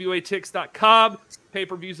now at NWATix.com.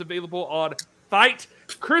 Pay-per-views available on Fight.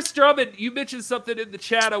 Chris Drummond, you mentioned something in the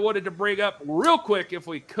chat I wanted to bring up real quick if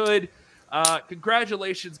we could.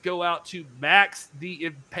 Congratulations go out to Max the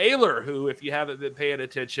Impaler, who, if you haven't been paying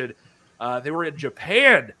attention, they were in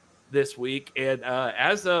Japan this week. And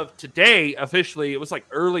as of today, officially, it was like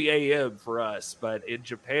early AM for us. But in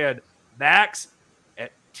Japan, Max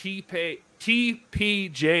at TPJW,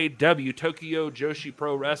 Tokyo Joshi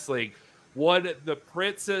Pro Wrestling, won the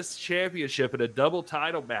Princess Championship in a double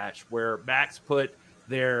title match where Max put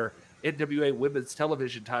their NWA Women's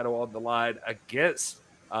Television title on the line against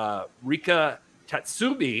Rika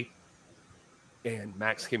Tatsumi, and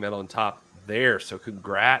Max came out on top there. So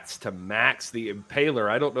congrats to Max the Impaler.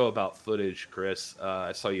 I don't know about footage, Chris.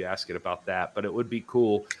 I saw you asking about that, but it would be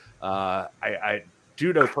cool. I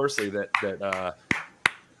do know personally that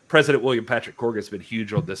President William Patrick Corgan has been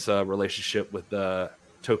huge on this relationship with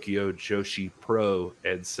Tokyo Joshi Pro,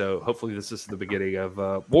 and so hopefully this is the beginning of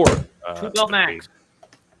more. Two-belt Max.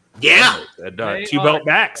 Yeah. And two-belt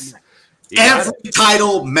Max. Every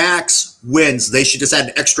title Max wins, they should just add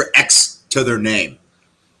an extra X to their name.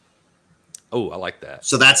 Oh, I like that.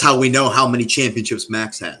 So that's how we know how many championships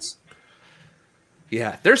Max has.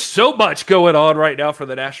 Yeah, there's so much going on right now for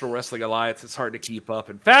the National Wrestling Alliance. It's hard to keep up.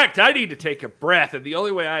 In fact, I need to take a breath, and the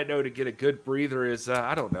only way I know to get a good breather is,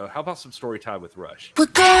 I don't know, how about some story time with Rush? We're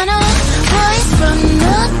gonna rise from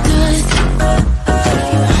the good.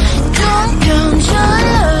 Don't count your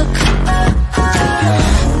luck.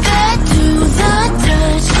 Back to the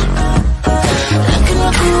touch. Looking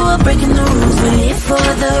like we were breaking the rules, waiting for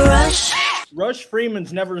the rush. Rush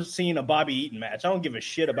Freeman's never seen a Bobby Eaton match. I don't give a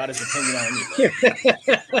shit about his opinion on anything.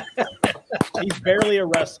 He's barely a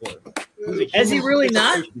wrestler. Has he really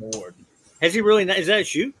not? Has he really not? Is that a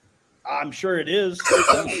shoot? I'm sure it is.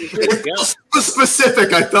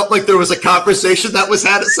 Specific. I felt like there was a conversation that was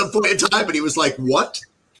had at some point in time, and he was like, what?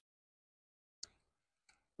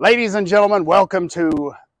 Ladies and gentlemen, welcome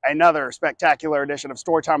to another spectacular edition of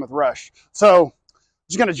Storytime with Rush. So,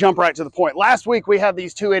 just going to jump right to the point. Last week, we had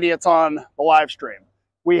these two idiots on the live stream.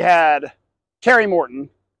 We had Kerry Morton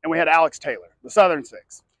and we had Alex Taylor, the Southern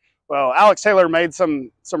Six. Well, Alex Taylor made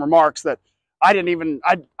some remarks that I'd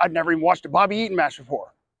never even watched a Bobby Eaton match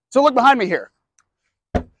before. So look behind me here.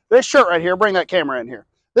 This shirt right here, bring that camera in here.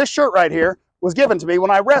 This shirt right here was given to me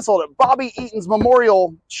when I wrestled at Bobby Eaton's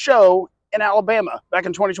memorial show in Alabama back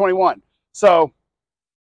in 2021. So,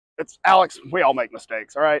 it's Alex, we all make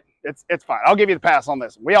mistakes, all right? It's fine. I'll give you the pass on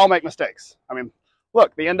this. We all make mistakes. I mean,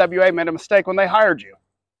 look, the NWA made a mistake when they hired you.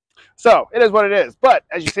 So, it is what it is. But,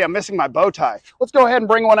 as you see, I'm missing my bow tie. Let's go ahead and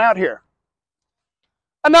bring one out here.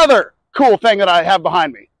 Another cool thing that I have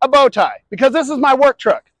behind me, a bow tie, because this is my work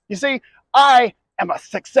truck. You see, I am a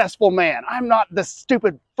successful man. I'm not the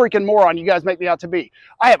stupid freaking moron you guys make me out to be.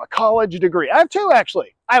 I have a college degree. I have two,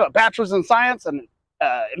 actually. I have a bachelor's in science and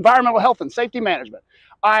environmental health and safety management.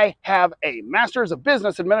 I have a master's of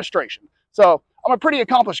business administration. So I'm a pretty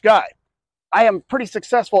accomplished guy. I am pretty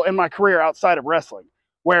successful in my career outside of wrestling,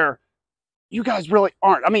 where you guys really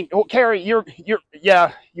aren't. I mean, Kerry,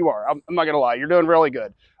 yeah, you are. I'm not going to lie. You're doing really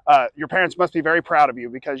good. Your parents must be very proud of you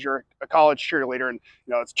because you're a college cheerleader and,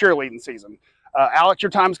 you know, it's cheerleading season. Alex,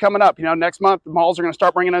 your time's coming up. You know, next month, the malls are going to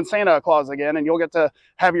start bringing in Santa Claus again, and you'll get to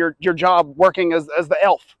have your job working as the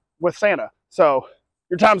elf with Santa. So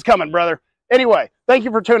your time's coming, brother. Anyway, thank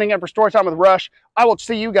you for tuning in for Storytime with Rush. I will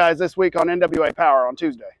see you guys this week on NWA Power on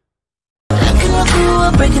Tuesday.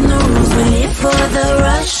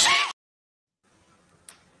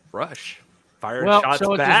 Rush. Firing well, shots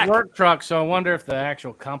so it's back. his work truck, so I wonder if the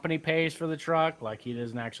actual company pays for the truck. Like he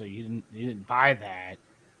didn't buy that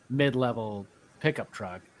mid-level pickup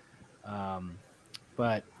truck.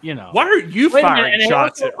 But you know, why are you firing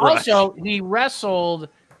shots at Rush? Also, he wrestled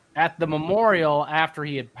at the memorial after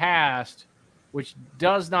he had passed, which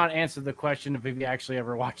does not answer the question of if you actually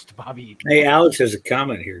ever watched Bobby Eaton. Hey, Alex has a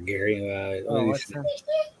comment here, Gary.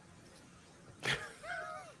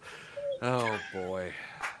 Oh boy.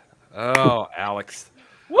 Oh, Alex.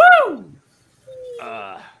 Woo!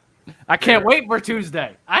 I can't wait for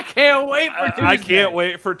Tuesday. I can't wait for Tuesday. I can't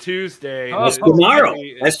wait for Tuesday. That's tomorrow.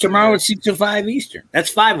 That's tomorrow at 6:05 Eastern.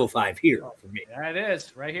 That's 5:05 here for me. Yeah, it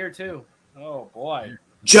is. Right here, too. Oh, boy.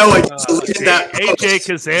 Joe, I just looked at that. AJ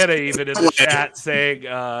Kazana even in the chat saying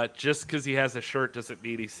just because he has a shirt doesn't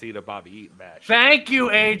mean he's seen a Bobby Eaton match. Thank you,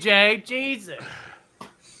 AJ. Jesus.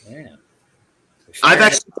 Yeah. I've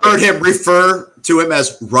actually heard him refer to him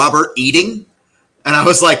as Robert Eating, and I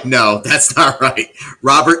was like, no, that's not right.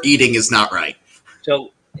 Robert Eating is not right.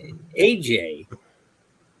 So, AJ.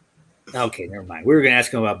 Okay, never mind. We were going to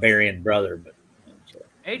ask him about Barry and brother, but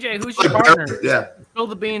AJ, who's your partner? Yeah. Spill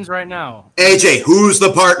the beans right now. AJ, who's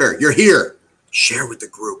the partner? You're here. Share with the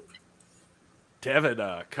group. Devin,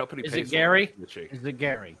 company. Is it Gary? Is it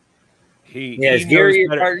Gary? Is Gary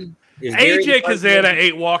your partner? AJ Kazana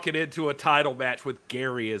ain't walking into a title match with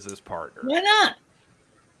Gary as his partner. Why not?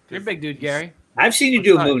 You're a big dude, Gary. I've seen you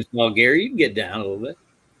do a moonsault, Gary. You can get down a little bit.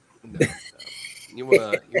 No. You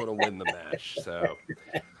wanna win the match. So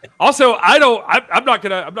also I'm not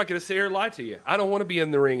gonna sit here and lie to you. I don't want to be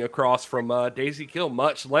in the ring across from Daisy Kill,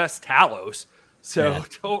 much less Talos. So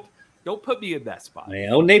don't put me in that spot.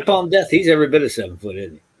 Yeah, old Napalm Death, he's every bit of 7 foot,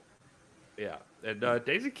 isn't he? Yeah. And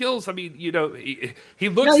Daisy Kills, I mean, he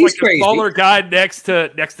looks like a smaller guy next to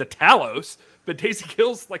Talos, but Daisy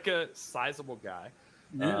Kills like a sizable guy.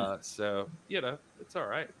 Yeah. So it's all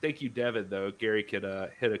right. Thank you, Devin. Though Gary could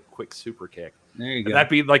hit a quick super kick. There you go. That'd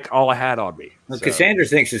be like all I had on me. Well, Cassandra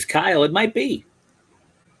thinks it's Kyle. It might be.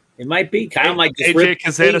 It might be. Kyle might just AJ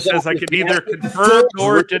Cassandra says I can neither confirm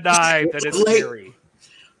or deny that it's Gary.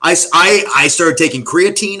 I started taking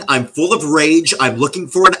creatine. I'm full of rage. I'm looking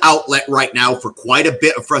for an outlet right now for quite a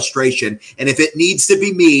bit of frustration. And if it needs to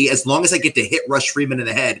be me, as long as I get to hit Rush Freeman in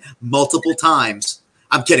the head multiple times.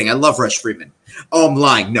 I'm kidding. I love Rush Freeman. Oh, I'm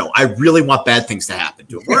lying. No, I really want bad things to happen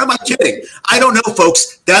to him. Or am I kidding? I don't know,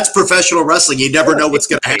 folks. That's professional wrestling. You never know what's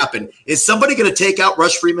going to happen. Is somebody going to take out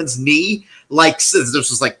Rush Freeman's knee? Like this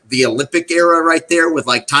was like the Olympic era right there with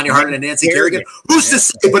like Tanya Harding and Nancy Kerrigan. Who's to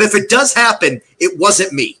say? But if it does happen, it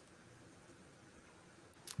wasn't me.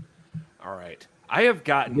 All right. I have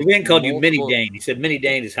gotten. The man called you Mini Dane. He said Mini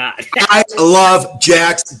Dane is hot. I love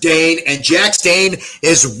Jax Dane, and Jax Dane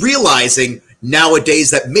is realizing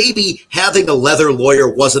nowadays that maybe having a leather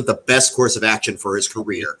lawyer wasn't the best course of action for his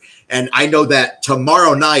career. And I know that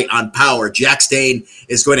tomorrow night on Power, Jax Dane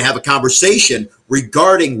is going to have a conversation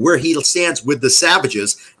regarding where he stands with the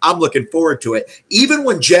Savages. I'm looking forward to it. Even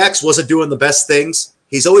when Jax wasn't doing the best things,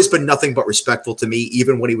 he's always been nothing but respectful to me.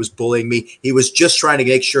 Even when he was bullying me, he was just trying to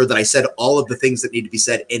make sure that I said all of the things that need to be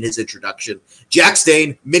said in his introduction. Jax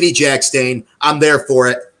Dane, mini Jax Dane, I'm there for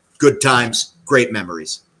it. Good times, great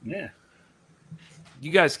memories. Yeah. You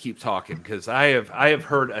guys keep talking because I have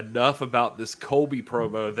heard enough about this Colby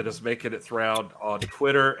promo that is making its round on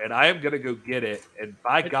Twitter, and I am going to go get it. And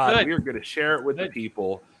by God, we are going to share it with the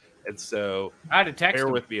people. And so I had to text him.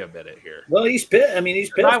 with me a minute here. Well, he's pissed. I mean, he's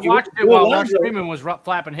pissed. I watched it while Rush Freeman was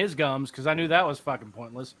flapping his gums because I knew that was fucking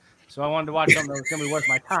pointless. So I wanted to watch something that was going to be worth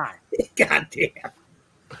my time. God damn.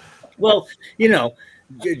 Well,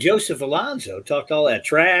 Joseph Alonso talked all that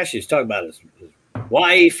trash. He's talking about his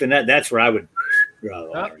wife, and that's where I would draw the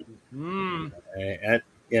line.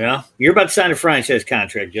 You're about to sign a franchise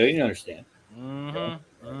contract, Joe. You understand.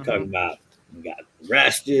 Talking about we got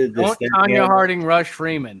arrested. Don't Tanya Harding Rush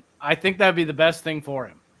Freeman. I think that'd be the best thing for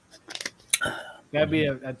him. That'd be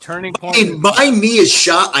a turning point. My knee is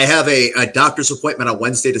shot. I have a doctor's appointment on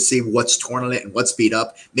Wednesday to see what's torn on it and what's beat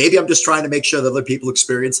up. Maybe I'm just trying to make sure that other people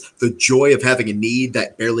experience the joy of having a knee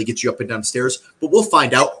that barely gets you up and down stairs. But we'll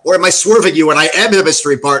find out. Or am I swerving you? And I am a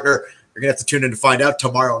mystery partner. You're going to have to tune in to find out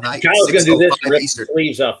tomorrow night. Kyle's going to do this and rip the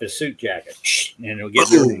sleeves off his suit jacket. And it'll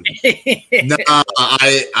get No,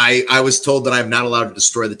 I was told that I'm not allowed to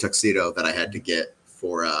destroy the tuxedo that I had to get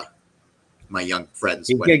for my young friends.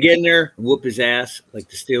 He's going to get in there and whoop his ass like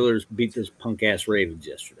the Steelers beat those punk-ass Ravens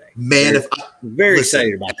yesterday. Man, very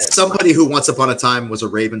excited about that. Somebody who once upon a time was a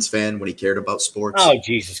Ravens fan when he cared about sports. Oh,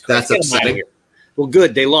 Jesus Christ. That's upsetting. Well,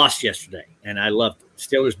 good. They lost yesterday, and I loved it.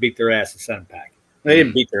 Steelers beat their ass in Sun Pack. They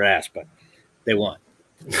didn't beat their ass, but they won.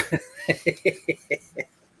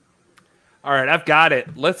 All right, I've got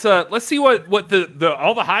it. Let's see what the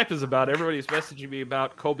all the hype is about. Everybody's messaging me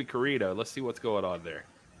about Colby Corino. Let's see what's going on there.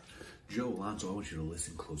 Joe Alonso, I want you to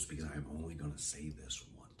listen close because I'm only going to say this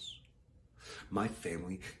once. My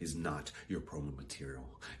family is not your promo material.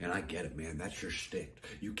 And I get it, man. That's your shtick.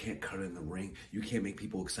 You can't cut it in the ring. You can't make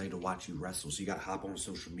people excited to watch you wrestle. So you got to hop on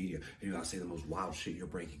social media and you got to say the most wild shit your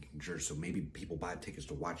brain can endure. So maybe people buy tickets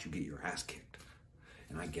to watch you get your ass kicked.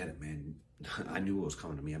 And I get it, man. I knew what was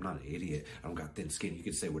coming to me. I'm not an idiot. I don't got thin skin. You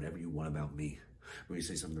can say whatever you want about me. When you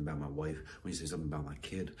say something about my wife, when you say something about my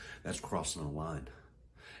kid, that's crossing the line.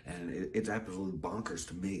 And it's absolutely bonkers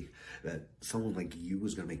to me that someone like you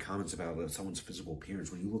is going to make comments about someone's physical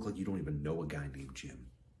appearance when you look like you don't even know a guy named Jim.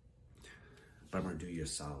 But I'm going to do you a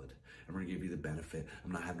solid. I'm going to give you the benefit.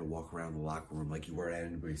 I'm not having to walk around the locker room like you were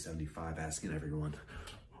at NWA 75 asking everyone,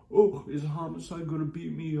 oh, is Homicide going to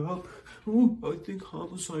beat me up? Oh, I think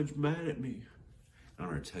Homicide's mad at me. I'm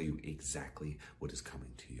going to tell you exactly what is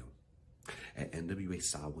coming to you. At NWA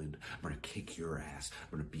Southwind, I'm going to kick your ass.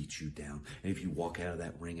 I'm going to beat you down. And if you walk out of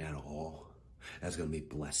that ring at all, that's going to be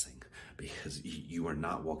a blessing. Because you are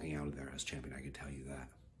not walking out of there as champion, I can tell you that.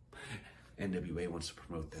 NWA wants to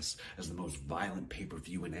promote this as the most violent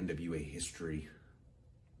pay-per-view in NWA history.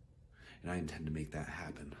 And I intend to make that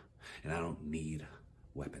happen. And I don't need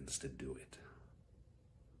weapons to do it.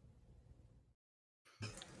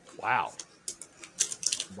 Wow.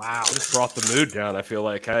 Wow. Just brought the mood down, I feel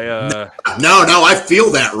like. No, I feel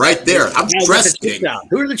that right there. I'm stressing.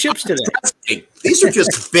 Who are the chips today? These are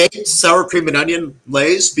just baked sour cream and onion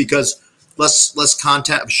lays because less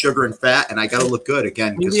content of sugar and fat, and I got to look good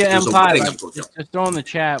again. Media M5, just throw in the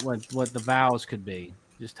chat what the vows could be.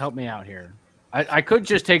 Just help me out here. I could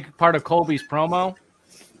just take part of Colby's promo,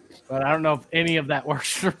 but I don't know if any of that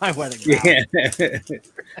works for my wedding. Yeah.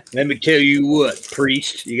 Let me tell you what,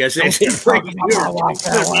 priest. You guys say you're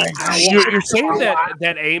saying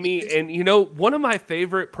that Amy, and you know, one of my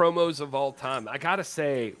favorite promos of all time, I gotta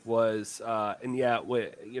say, was and yeah,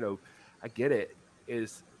 you know, I get it,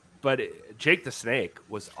 but Jake the Snake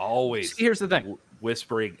was always here's the thing,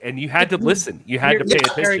 whispering, and you had to listen, you had to pay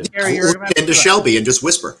attention. Into Shelby and just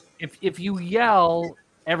whisper. If you yell,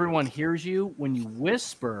 everyone hears you. When you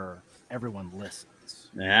whisper, everyone listens.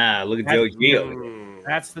 Ah, look at Joe G.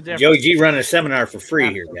 That's the difference. Joe G running a seminar for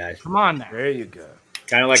free here, guys. Come on now. There you go.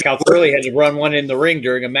 Kind of like how Curly had to run one in the ring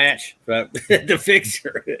during a match to fix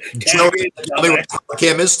her. Tell me what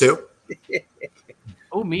Cam is too.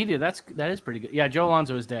 Oh, media. That is pretty good. Yeah, Joe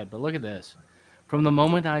Alonzo is dead, but look at this. From the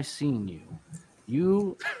moment I've seen you,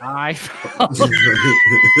 I felt. Come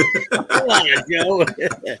on, Joe.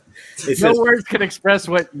 No words can express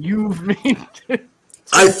what you mean.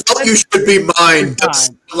 I felt you should be mine.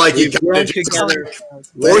 Like you got together,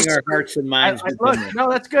 letting our hearts and minds. Look, no,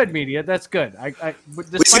 that's good, media. That's good.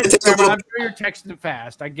 Despite the fact, I'm sure you're texting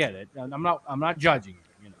fast. I get it. I'm not judging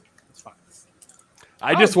you. You know, it's fine.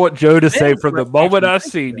 I just want Joe to say, from the moment I've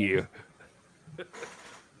seen you.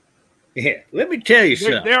 Yeah, let me tell you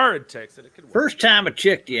something. They are in text. It could work. First time I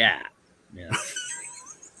checked you out. Yeah.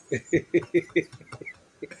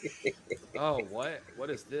 Oh, what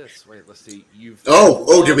is this? Wait, let's see. You've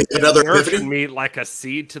did we get another nurtured me like a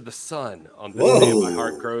seed to the sun. On this day, my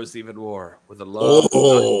heart grows even more with the love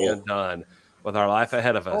undone, with our life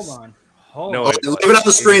ahead of us. Hold on. Leave it on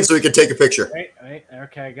the screen so we can take a picture. Wait,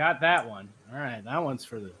 okay, I got that one. All right, that one's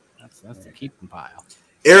for that's the keeping pile.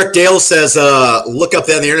 Eric Dale says, look up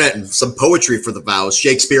on the internet and some poetry for the vows.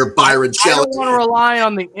 Shakespeare, Byron, Shelley. I don't want to rely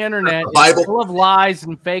on the internet. It's full of lies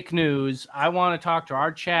and fake news. I want to talk to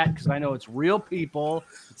our chat because I know it's real people.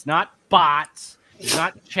 It's not bots. It's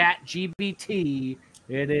not chat GBT.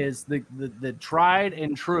 It is the tried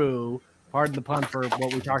and true, pardon the pun for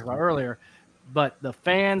what we talked about earlier, but the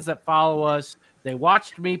fans that follow us, they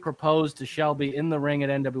watched me propose to Shelby in the ring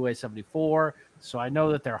at NWA 74, so I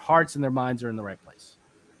know that their hearts and their minds are in the right place.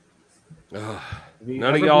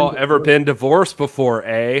 None of y'all ever been divorced before,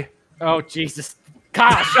 eh? Oh, Jesus.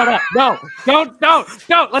 Kyle, shut up. No,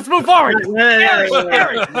 don't. Let's move forward. Next one.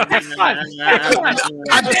 That's my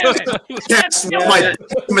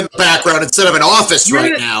in the background instead of an office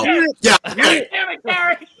right now. Yeah. Damn it,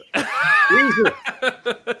 Gary. Jesus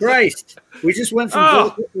Christ. We just went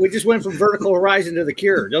from vertical horizon to the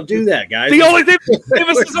Cure. Don't do that, guys. The only thing give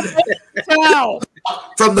us is a towel.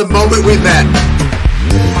 From the moment we met.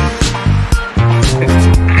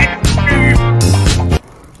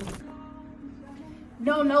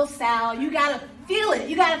 No, Sal. You gotta feel it.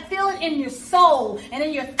 You gotta feel it in your soul and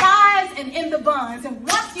in your thighs and in the buns. And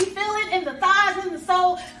once you feel it in the thighs and the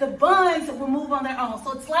soul, the buns will move on their own.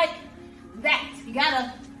 So it's like that. You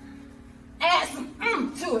gotta add some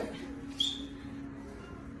to it.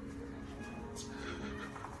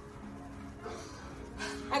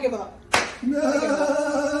 I give up.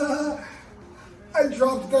 I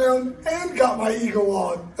dropped down and got my ego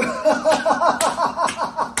on.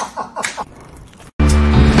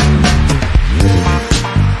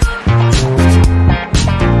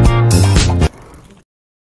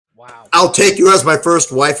 Wow. I'll take you as my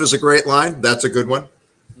first wife is a great line. That's a good one.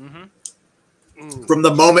 From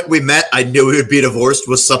the moment we met, I knew he would be divorced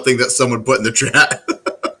was something that someone put in the chat.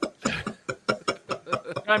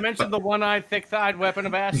 I mentioned the one-eyed, thick-thighed weapon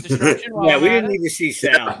of mass destruction. Yeah, we didn't need to see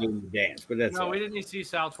Sal doing the dance, but that's no, we didn't need to see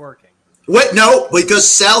Sal's working. Wait, no, because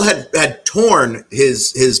Sal had torn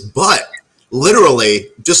his butt literally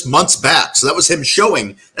just months back. So that was him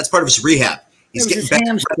showing. That's part of his rehab. He's getting back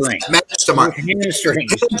match tomorrow. Hamstring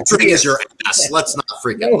is your ass. Let's not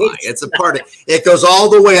freaking lie. It's a part of it. Goes all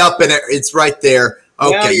the way up, and it's right there.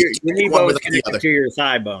 Okay, well, your knee bone is connected to your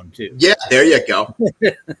thigh bone too. Yeah, there you go.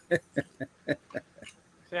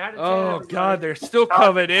 Oh God, they're still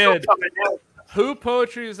coming in. Who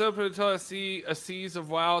poetry is open until I see a seas of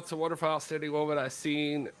wow. It's a wonderful, outstanding woman. I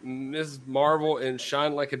seen Ms. Marvel and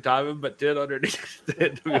shine like a diamond, but did underneath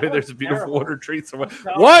it. There's a beautiful water treat somewhere.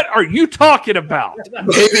 What are you talking about?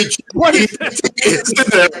 Baby, what is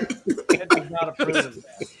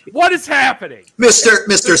what is happening?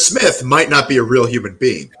 Mr. Smith might not be a real human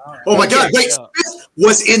being. Oh my God! Wait, Smith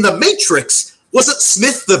was in the Matrix. Wasn't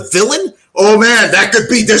Smith the villain? Oh man, that could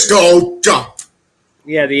be Disco Jump.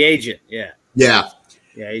 Yeah, the agent. Yeah. Yeah.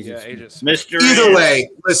 Yeah, Agent Mr. Either way,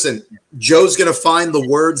 listen, Joe's going to find the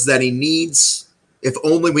words that he needs. If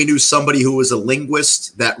only we knew somebody who was a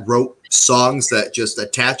linguist that wrote songs that just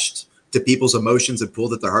attached to people's emotions and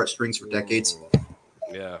pulled at their heartstrings for decades.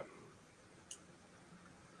 Yeah.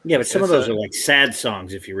 Yeah, but some of those are like sad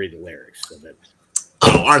songs if you read the lyrics. So that...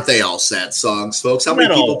 Oh, aren't they all sad songs, folks? How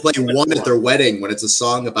many people play one at their wedding when it's a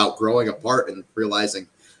song about growing apart and realizing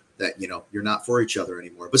that, you're not for each other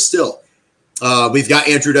anymore? But still, we've got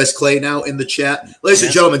Andrew Dice Clay now in the chat. Ladies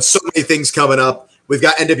and gentlemen, so many things coming up. We've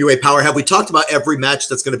got NWA Power. Have we talked about every match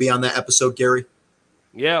that's going to be on that episode, Gary?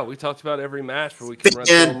 Yeah, we talked about every match, but we can run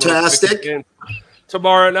fantastic.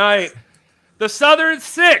 Tomorrow night, the Southern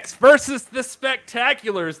Six versus the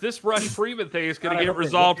Spectaculars. This Rush Freeman thing is going to get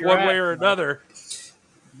resolved one way or another.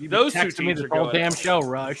 Those two teams are going. Damn show,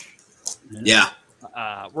 Rush. Yeah.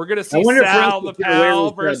 We're going to see Sal the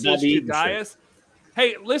Pal versus Jedias.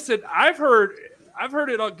 Hey, listen, I've heard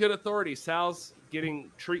it on good authority. Sal's getting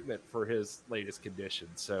treatment for his latest condition,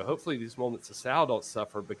 so hopefully these moments of Sal don't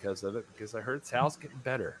suffer because of it. Because I heard Sal's getting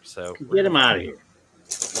better. So get him out of here.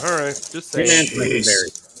 All right, just saying.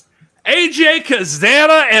 AJ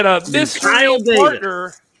Kazana and a mystery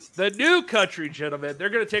partner, the New Country Gentlemen. They're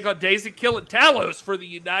going to take on Daisy Kill and Talos for the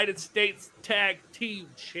United States Tag Team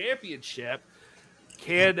Championship.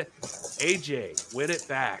 Can AJ win it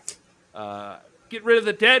back? Get rid of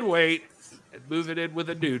the dead weight and move it in with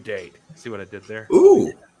a new date. See what I did there?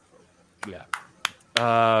 Ooh. Yeah.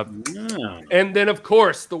 And then, of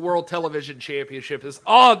course, the World Television Championship is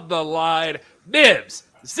on the line. Mims,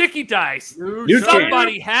 Zicky Dice,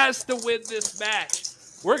 somebody has to win this match.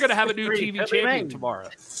 We're going to have a new TV champion tomorrow.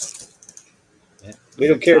 Yeah. We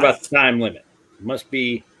don't care about the time limit. It must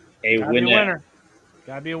be a winner.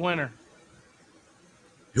 Gotta be a winner.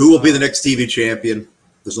 Who will be the next TV champion?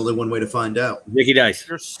 There's only one way to find out. Zicky Dice.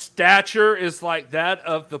 Your stature is like that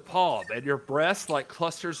of the palm, and your breasts like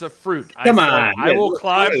clusters of fruit. Come on. I will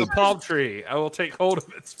climb the palm tree. I will take hold of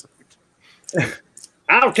its fruit.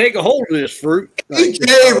 I'll take a hold of this fruit.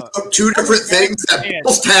 AJ wrote two different things that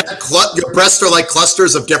both have your breasts are like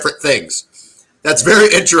clusters of different things. That's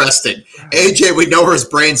very interesting. AJ, we know where his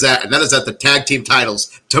brain's at, and that is at the tag team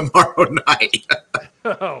titles tomorrow night. Oh,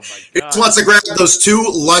 my God. He just wants to grab those two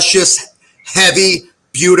luscious, heavy,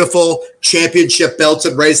 beautiful championship belts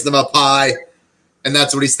and raise them up high. And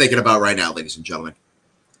that's what he's thinking about right now, ladies and gentlemen.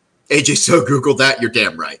 AJ so Googled that. You're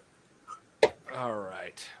damn right. All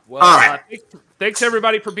right. Well, thanks,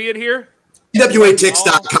 everybody, for being here.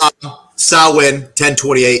 NWATix.com. Sal win,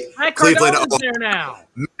 1028. Cleveland. There now.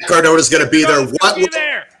 Matt Cardona's going to be there. What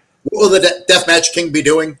will the Deathmatch King be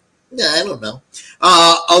doing? Yeah, I don't know.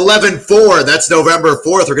 11/4, that's November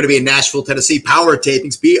 4th. We're going to be in Nashville, Tennessee. Power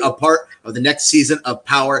tapings. Be a part of the next season of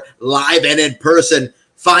Power live and in person.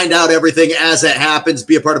 Find out everything as it happens.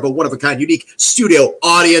 Be a part of a one-of-a-kind, unique studio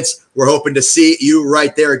audience. We're hoping to see you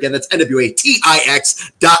right there. Again, that's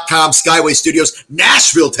NWATix.com, Skyway Studios,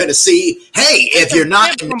 Nashville, Tennessee. Hey, if you're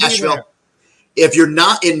not in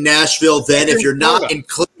Nashville, then if you're not in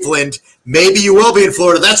Cleveland, maybe you will be in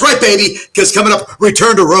Florida. That's right, baby, because coming up,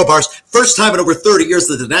 Return to Robar's. First time in over 30 years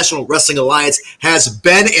that the National Wrestling Alliance has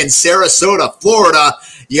been in Sarasota, Florida.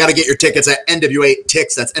 You got to get your tickets at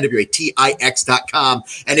NWATix. That's NWATix.com.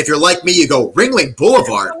 And if you're like me, you go Ringling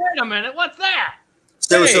Boulevard. Wait a minute. What's that?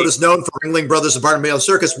 Sarasota's known for Ringling Brothers and Barnum Bailey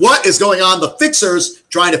Circus. What is going on? The Fixers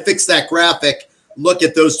trying to fix that graphic. Look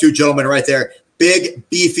at those two gentlemen right there. Big,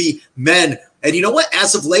 beefy men. And you know what?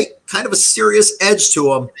 As of late, kind of a serious edge to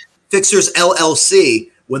them. Fixers LLC,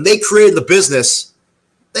 when they created the business,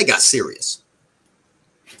 they got serious.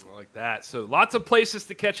 I like at that. So lots of places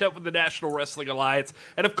to catch up with the National Wrestling Alliance.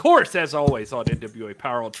 And, of course, as always, on NWA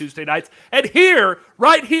Power on Tuesday nights. And here,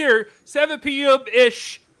 right here, 7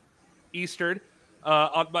 p.m.-ish Eastern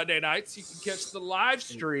on Monday nights, you can catch the live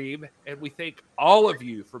stream. And we thank all of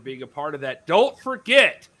you for being a part of that. Don't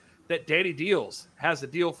forget that Danny Deals has a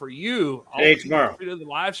deal for you. Tomorrow. To the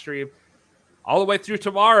live stream. All the way through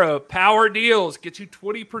tomorrow, Power Deals get you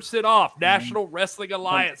 20% off.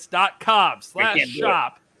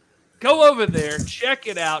 NationalWrestlingAlliance.com/shop. Go over there, check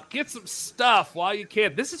it out, get some stuff while you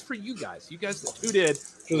can. This is for you guys. You guys that tuned in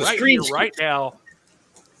right here, right now,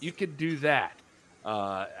 you can do that.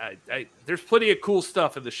 There's plenty of cool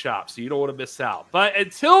stuff in the shop, so you don't want to miss out. But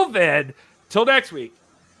until then, till next week,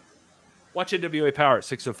 watch NWA Power at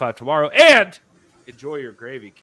 6:05 tomorrow, and enjoy your gravy.